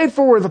bought and paid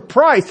for with a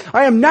price.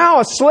 I am now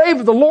a slave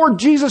of the Lord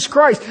Jesus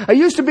Christ. I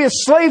used to be a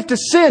slave to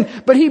sin,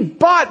 but He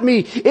bought me.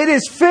 It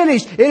is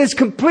finished. It is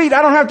complete.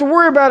 I don't have to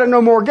worry about it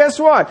no more. Guess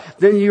what?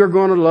 Then you're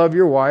going to love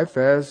your wife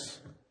as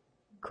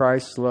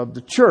Christ loved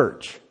the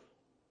church.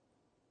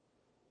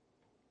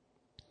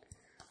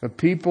 The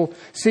people,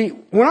 see,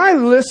 when I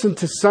listen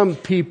to some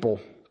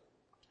people,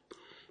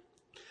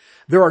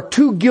 there are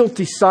two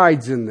guilty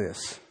sides in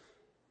this.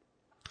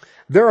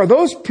 There are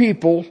those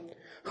people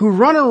who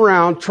run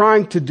around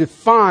trying to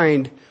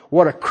define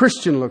what a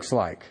Christian looks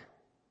like.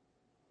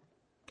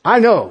 I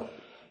know.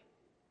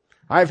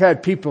 I've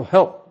had people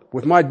help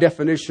with my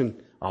definition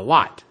a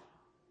lot.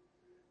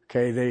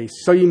 Okay, they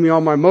see me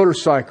on my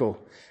motorcycle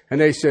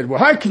and they said, well,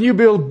 how can you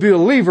be a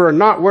believer and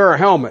not wear a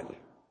helmet?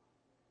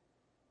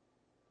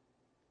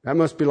 That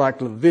must be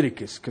like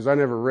Leviticus, because I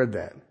never read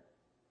that.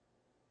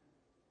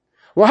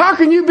 Well, how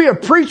can you be a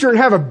preacher and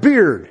have a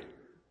beard?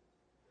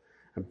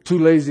 I'm too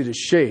lazy to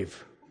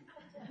shave.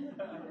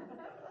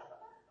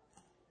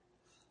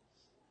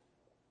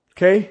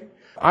 Okay?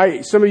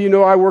 Some of you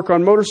know I work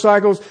on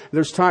motorcycles.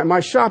 There's time, my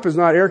shop is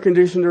not air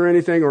conditioned or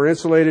anything or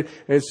insulated.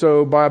 And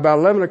so by about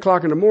 11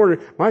 o'clock in the morning,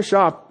 my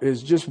shop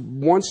is just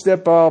one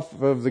step off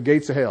of the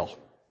gates of hell.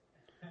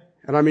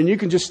 And I mean, you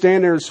can just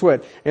stand there and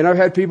sweat. And I've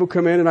had people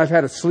come in and I've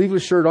had a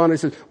sleeveless shirt on. They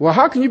said, well,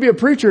 how can you be a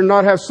preacher and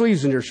not have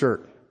sleeves in your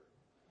shirt?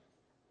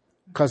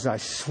 Because I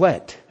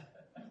sweat.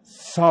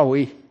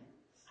 Sorry.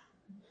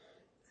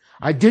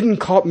 I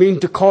didn't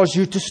mean to cause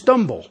you to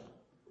stumble.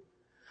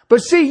 But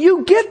see,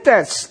 you get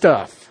that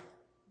stuff.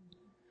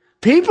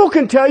 People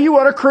can tell you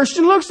what a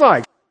Christian looks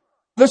like.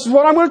 This is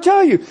what I'm going to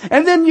tell you.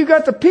 And then you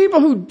got the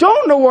people who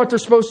don't know what they're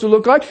supposed to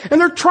look like,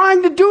 and they're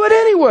trying to do it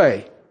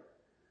anyway.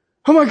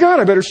 Oh my God,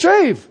 I better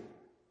shave.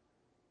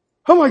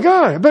 Oh my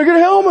God, I better get a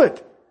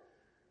helmet.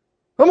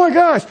 Oh my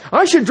gosh,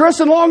 I should dress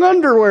in long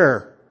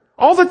underwear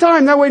all the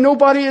time. That way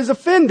nobody is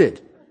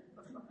offended.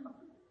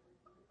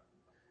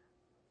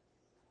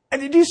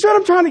 And do you see what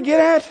I'm trying to get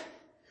at?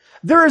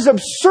 There is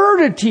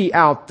absurdity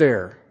out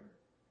there.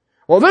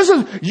 Well,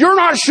 you're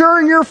not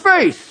sharing your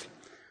faith.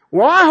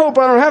 Well, I hope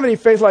I don't have any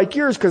faith like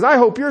yours, because I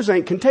hope yours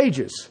ain't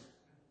contagious.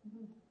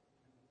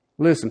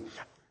 Listen,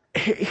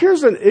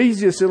 here's an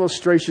easiest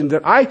illustration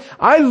that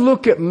I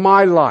look at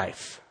my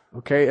life.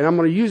 Okay, and I'm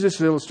going to use this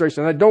as an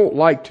illustration, and I don't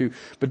like to,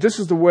 but this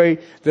is the way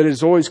that it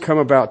has always come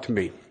about to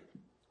me.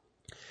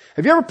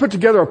 Have you ever put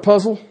together a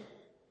puzzle?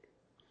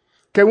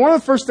 Okay, one of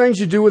the first things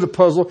you do with a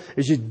puzzle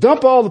is you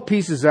dump all the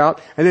pieces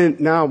out, and then,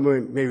 now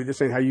maybe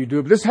this ain't how you do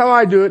it, but this is how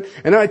I do it,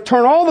 and I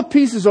turn all the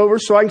pieces over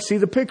so I can see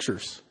the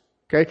pictures.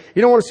 Okay,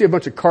 you don't want to see a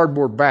bunch of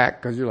cardboard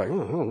back, because you're like,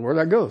 oh, I don't know where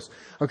that goes.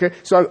 Okay,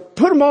 so I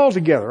put them all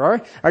together, all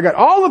right? I got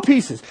all the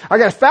pieces. I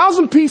got a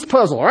 1,000-piece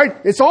puzzle, all right?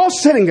 It's all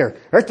sitting there.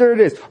 Right there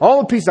it is.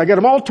 All the pieces. I got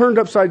them all turned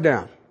upside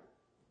down.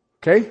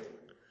 Okay?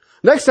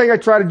 Next thing I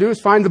try to do is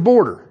find the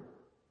border.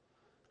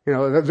 You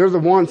know, they're the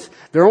ones,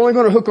 they're only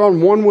going to hook on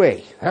one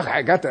way.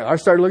 I got that. I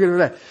started looking at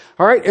that.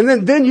 All right,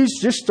 and then you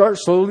just start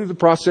slowly, the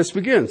process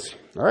begins.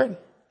 All right?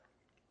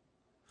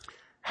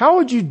 How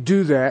would you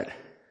do that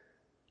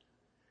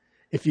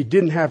if you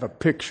didn't have a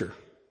picture?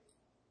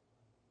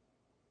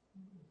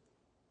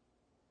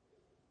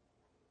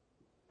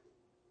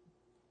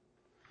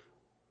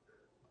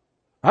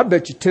 I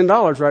bet you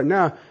 $10 right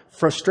now,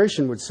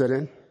 frustration would set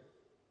in.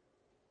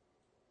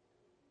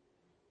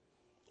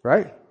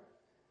 Right?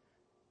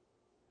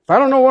 If I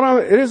don't know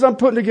what it is I'm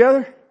putting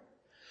together.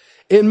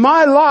 In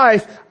my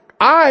life,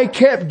 I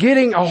kept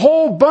getting a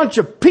whole bunch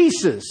of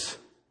pieces.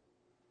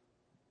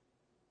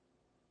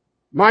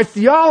 My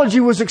theology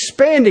was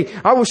expanding.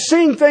 I was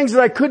seeing things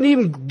that I couldn't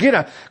even get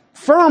a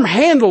firm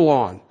handle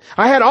on.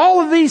 I had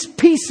all of these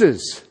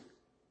pieces.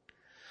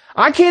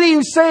 I can't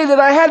even say that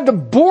I had the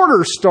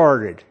border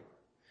started.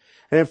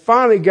 And then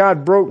finally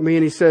God broke me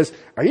and He says,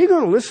 are you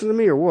going to listen to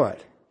me or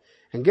what?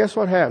 And guess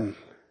what happened?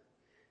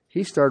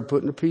 He started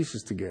putting the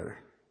pieces together.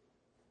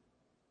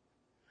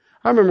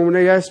 I remember when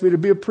they asked me to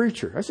be a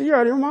preacher. I said, you're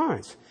out of your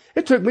minds.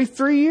 It took me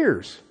 3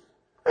 years.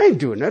 I ain't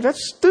doing that.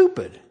 That's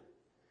stupid.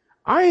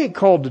 I ain't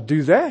called to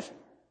do that.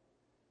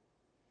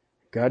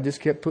 God just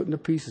kept putting the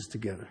pieces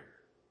together.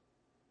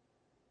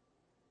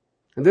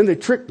 And then they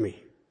tricked me.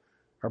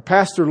 Our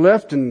pastor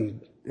left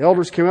and the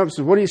elders came up and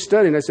said, what are you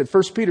studying? I said,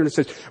 1 Peter. And it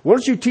says, why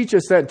don't you teach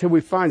us that until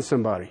we find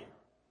somebody?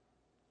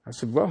 I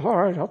said, well,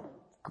 all right, I'll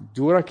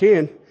do what I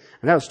can.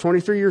 And that was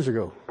 23 years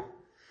ago.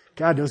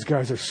 God, those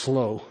guys are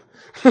slow.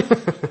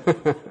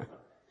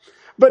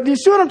 But do you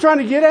see what I'm trying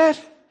to get at?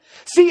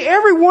 See,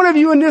 every one of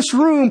you in this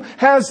room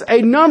has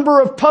a number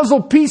of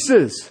puzzle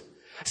pieces.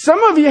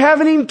 Some of you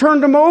haven't even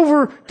turned them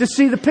over to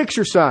see the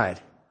picture side.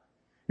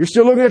 You're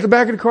still looking at the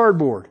back of the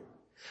cardboard.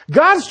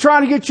 God's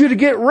trying to get you to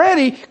get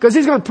ready because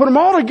He's going to put them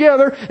all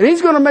together and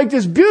He's going to make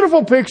this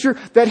beautiful picture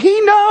that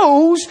He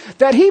knows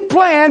that He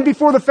planned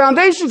before the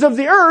foundations of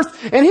the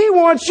earth, and He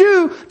wants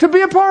you to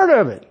be a part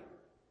of it.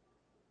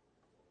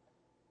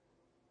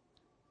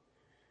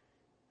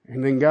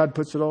 And then God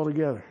puts it all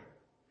together.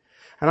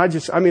 And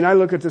I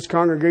look at this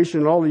congregation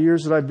and all the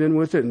years that I've been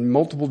with it and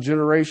multiple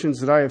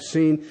generations that I have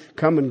seen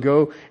come and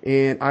go,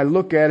 and I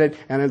look at it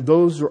and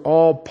those are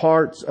all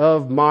parts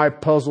of my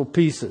puzzle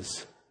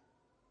pieces.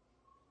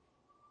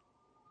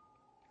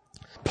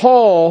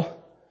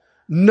 Paul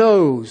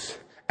knows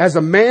as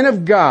a man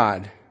of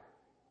God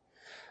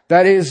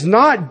that it is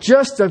not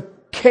just a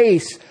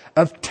case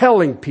of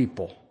telling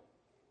people.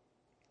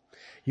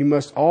 You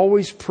must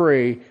always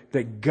pray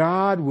that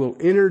God will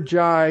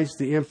energize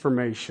the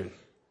information.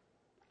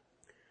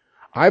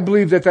 I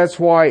believe that that's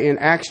why in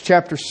Acts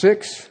chapter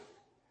 6,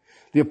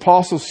 the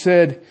apostle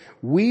said,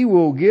 we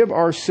will give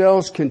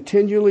ourselves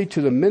continually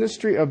to the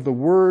ministry of the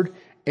word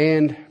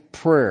and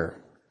prayer.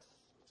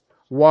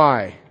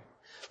 Why?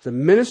 The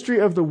ministry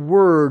of the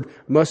word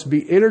must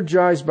be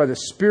energized by the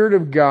Spirit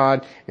of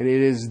God, and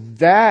it is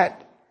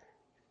that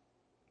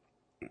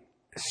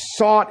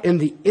sought in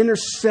the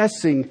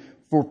intercessing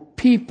for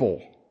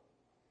people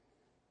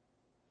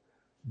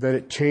that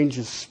it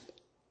changes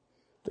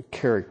the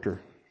character.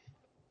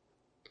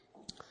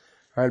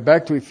 All right,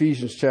 back to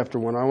Ephesians chapter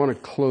 1. I want to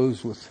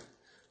close with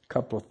a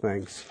couple of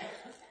things.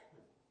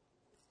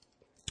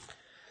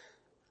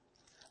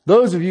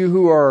 Those of you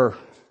who are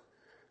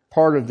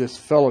part of this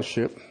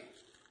fellowship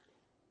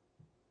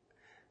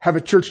have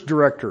a church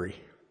directory.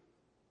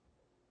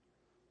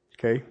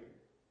 Okay?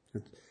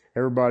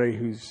 Everybody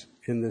who's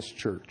in this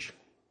church.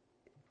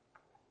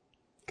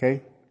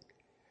 Okay?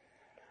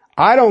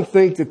 I don't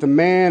think that the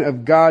man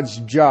of God's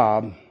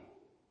job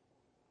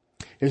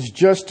is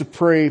just to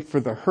pray for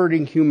the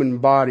hurting human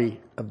body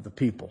of the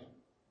people.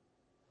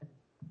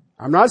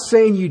 I'm not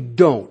saying you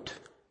don't.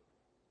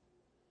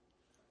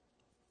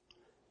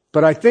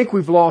 But I think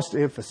we've lost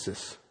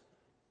emphasis.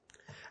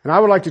 And I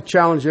would like to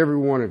challenge every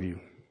one of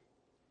you.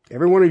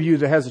 Every one of you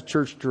that has a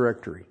church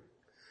directory.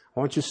 I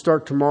want you to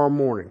start tomorrow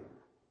morning.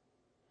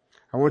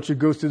 I want you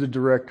to go through the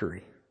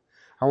directory.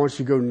 I want you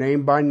to go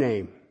name by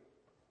name.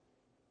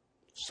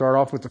 Start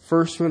off with the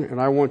first one, and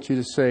I want you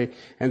to say,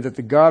 and that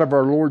the God of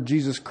our Lord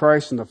Jesus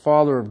Christ and the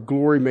Father of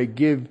glory may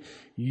give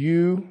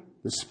you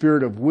the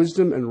spirit of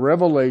wisdom and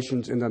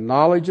revelations in the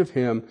knowledge of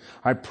Him.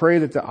 I pray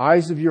that the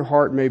eyes of your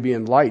heart may be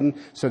enlightened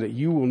so that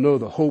you will know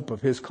the hope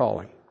of His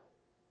calling.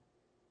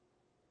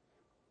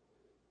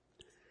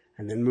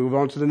 And then move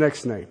on to the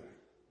next name.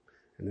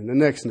 And then the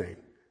next name.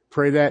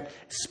 Pray that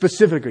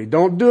specifically.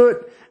 Don't do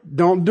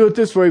it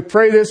this way.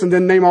 Pray this and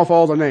then name off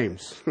all the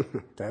names.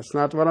 That's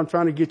not what I'm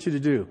trying to get you to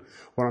do.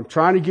 What I'm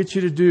trying to get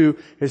you to do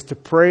is to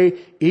pray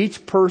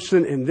each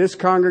person in this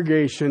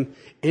congregation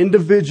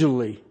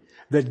individually,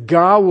 that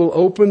God will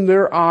open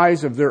their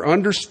eyes of their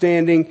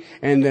understanding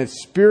and that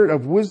spirit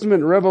of wisdom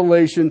and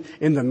revelation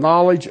in the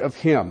knowledge of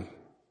Him.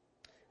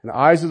 And the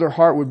eyes of their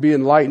heart would be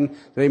enlightened,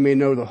 they may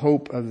know the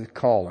hope of the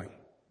calling.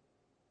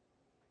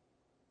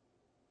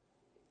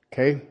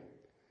 Okay?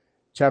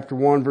 Chapter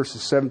 1,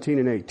 verses 17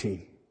 and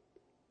 18.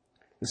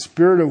 The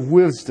spirit of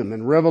wisdom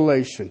and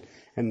revelation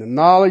and the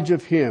knowledge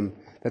of Him,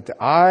 that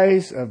the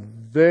eyes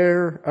of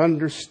their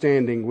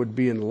understanding would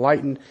be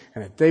enlightened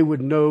and that they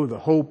would know the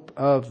hope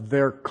of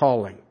their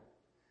calling.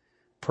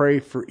 Pray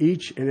for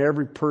each and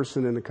every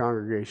person in the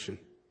congregation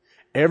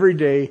every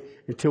day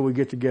until we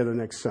get together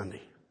next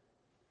Sunday.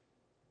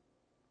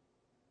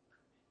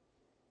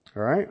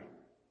 All right?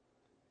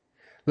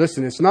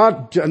 Listen, it's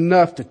not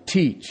enough to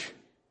teach.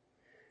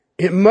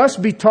 It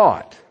must be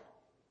taught.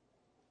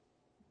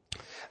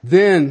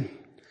 Then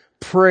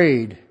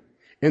prayed,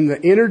 and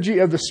the energy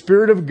of the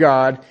Spirit of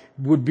God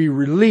would be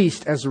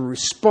released as a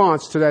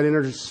response to that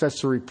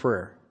intercessory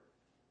prayer.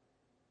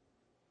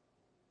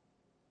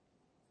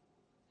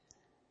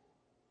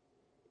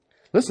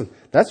 Listen,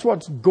 that's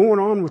what's going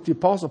on with the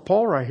Apostle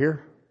Paul right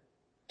here.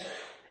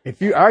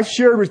 I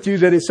shared with you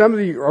that in some of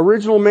the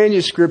original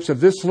manuscripts of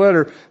this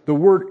letter, the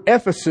word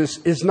Ephesus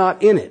is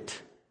not in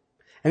it.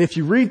 And if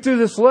you read through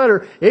this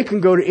letter, it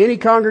can go to any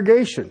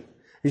congregation.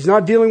 He's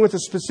not dealing with a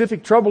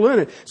specific trouble in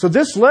it. So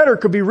this letter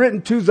could be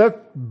written to the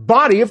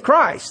body of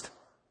Christ.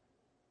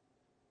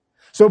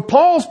 So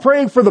Paul's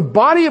praying for the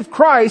body of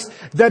Christ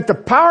that the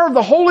power of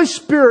the Holy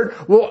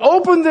Spirit will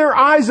open their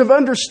eyes of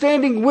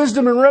understanding,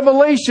 wisdom, and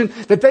revelation,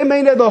 that they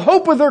may know the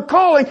hope of their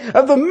calling,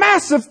 of the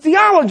massive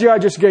theology I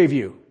just gave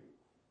you.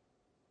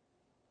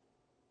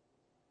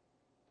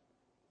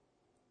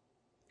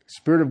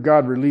 Spirit of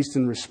God released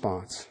in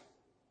response.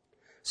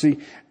 See,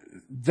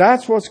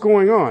 that's what's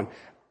going on.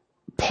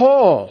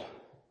 Paul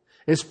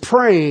is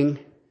praying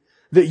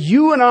that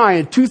you and I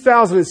in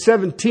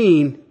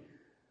 2017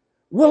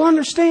 will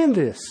understand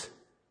this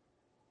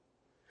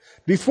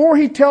before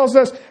he tells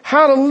us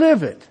how to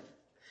live it.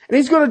 And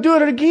he's going to do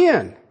it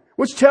again,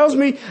 which tells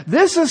me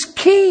this is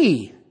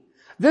key.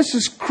 This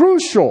is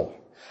crucial.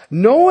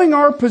 Knowing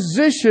our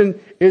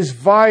position is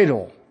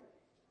vital.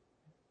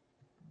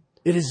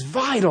 It is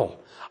vital.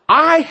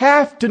 I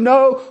have to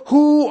know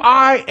who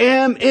I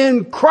am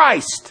in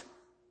Christ.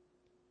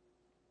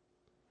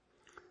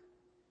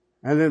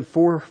 And then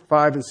 4,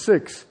 5, and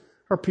 6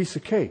 are a piece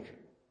of cake.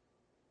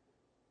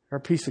 Are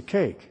a piece of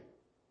cake.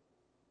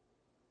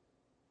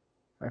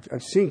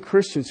 I've seen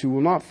Christians who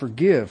will not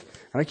forgive.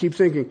 And I keep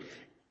thinking,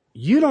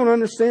 you don't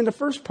understand the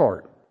first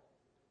part.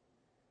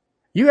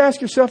 You ask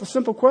yourself a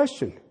simple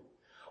question.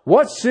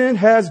 What sin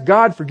has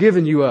God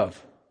forgiven you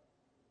of?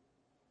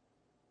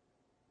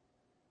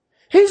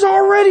 He's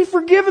already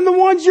forgiven the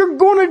ones you're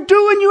going to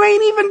do and you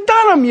ain't even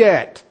done them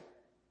yet.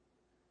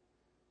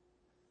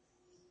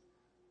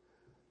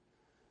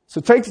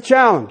 So take the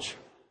challenge.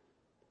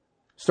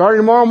 Starting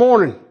tomorrow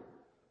morning,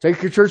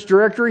 take your church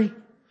directory,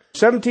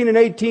 17 and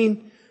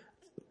 18,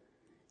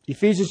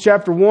 Ephesians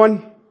chapter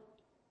 1.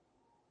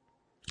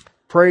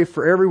 Pray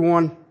for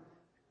everyone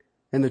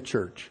in the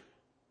church.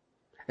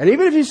 And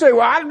even if you say,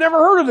 well, I've never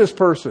heard of this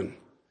person.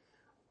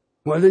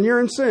 Well, then you're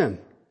in sin.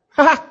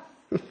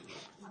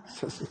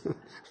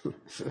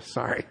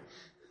 Sorry.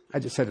 I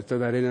just had to throw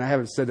that in, and I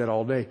haven't said that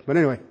all day. But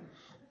anyway.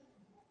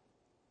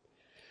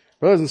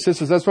 Brothers and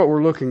sisters, that's what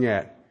we're looking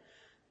at.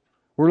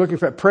 We're looking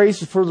for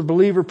praises for the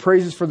believer,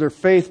 praises for their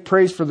faith,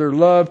 praise for their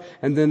love,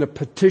 and then a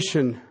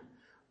petition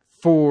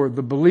for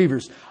the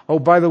believers. Oh,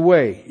 by the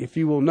way, if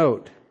you will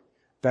note,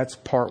 that's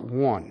part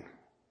 1.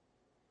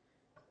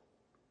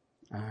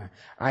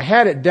 I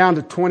had it down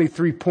to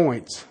 23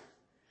 points.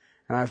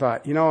 And I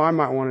thought, I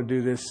might want to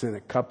do this in a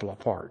couple of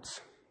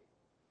parts.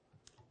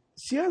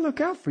 See, I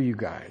look out for you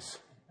guys.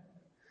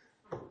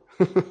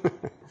 All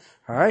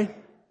right?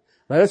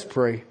 Let us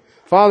pray.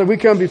 Father, we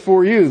come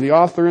before you, the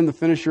author and the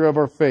finisher of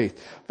our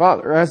faith.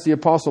 Father, as the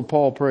Apostle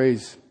Paul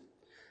prays,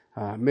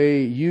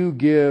 may you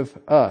give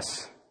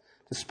us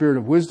the spirit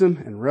of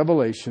wisdom and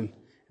revelation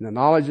and the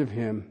knowledge of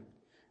Him,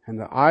 and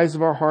the eyes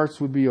of our hearts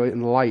would be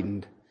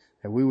enlightened,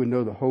 that we would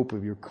know the hope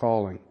of your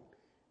calling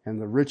and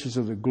the riches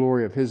of the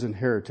glory of His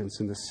inheritance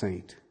in the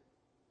saint.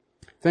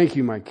 Thank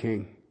you, my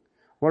King.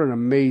 What an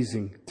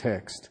amazing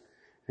text.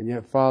 And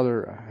yet,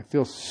 Father, I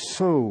feel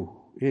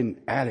so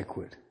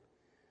inadequate.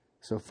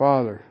 So,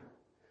 Father,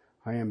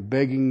 I am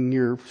begging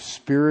your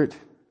Spirit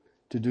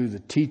to do the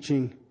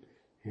teaching,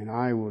 and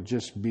I will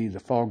just be the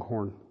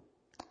foghorn.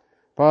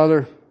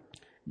 Father,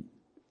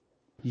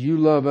 you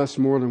love us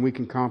more than we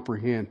can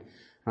comprehend.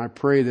 And I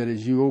pray that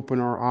as you open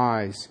our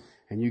eyes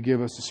and you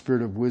give us the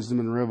spirit of wisdom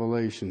and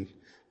revelation,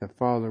 that,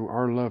 Father,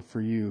 our love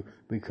for you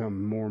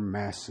become more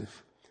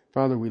massive.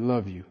 Father, we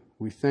love you.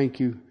 We thank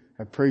you.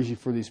 I praise you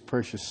for these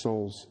precious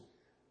souls.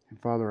 And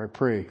Father, I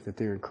pray that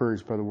they are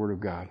encouraged by the word of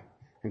God.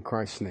 In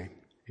Christ's name,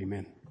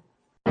 amen.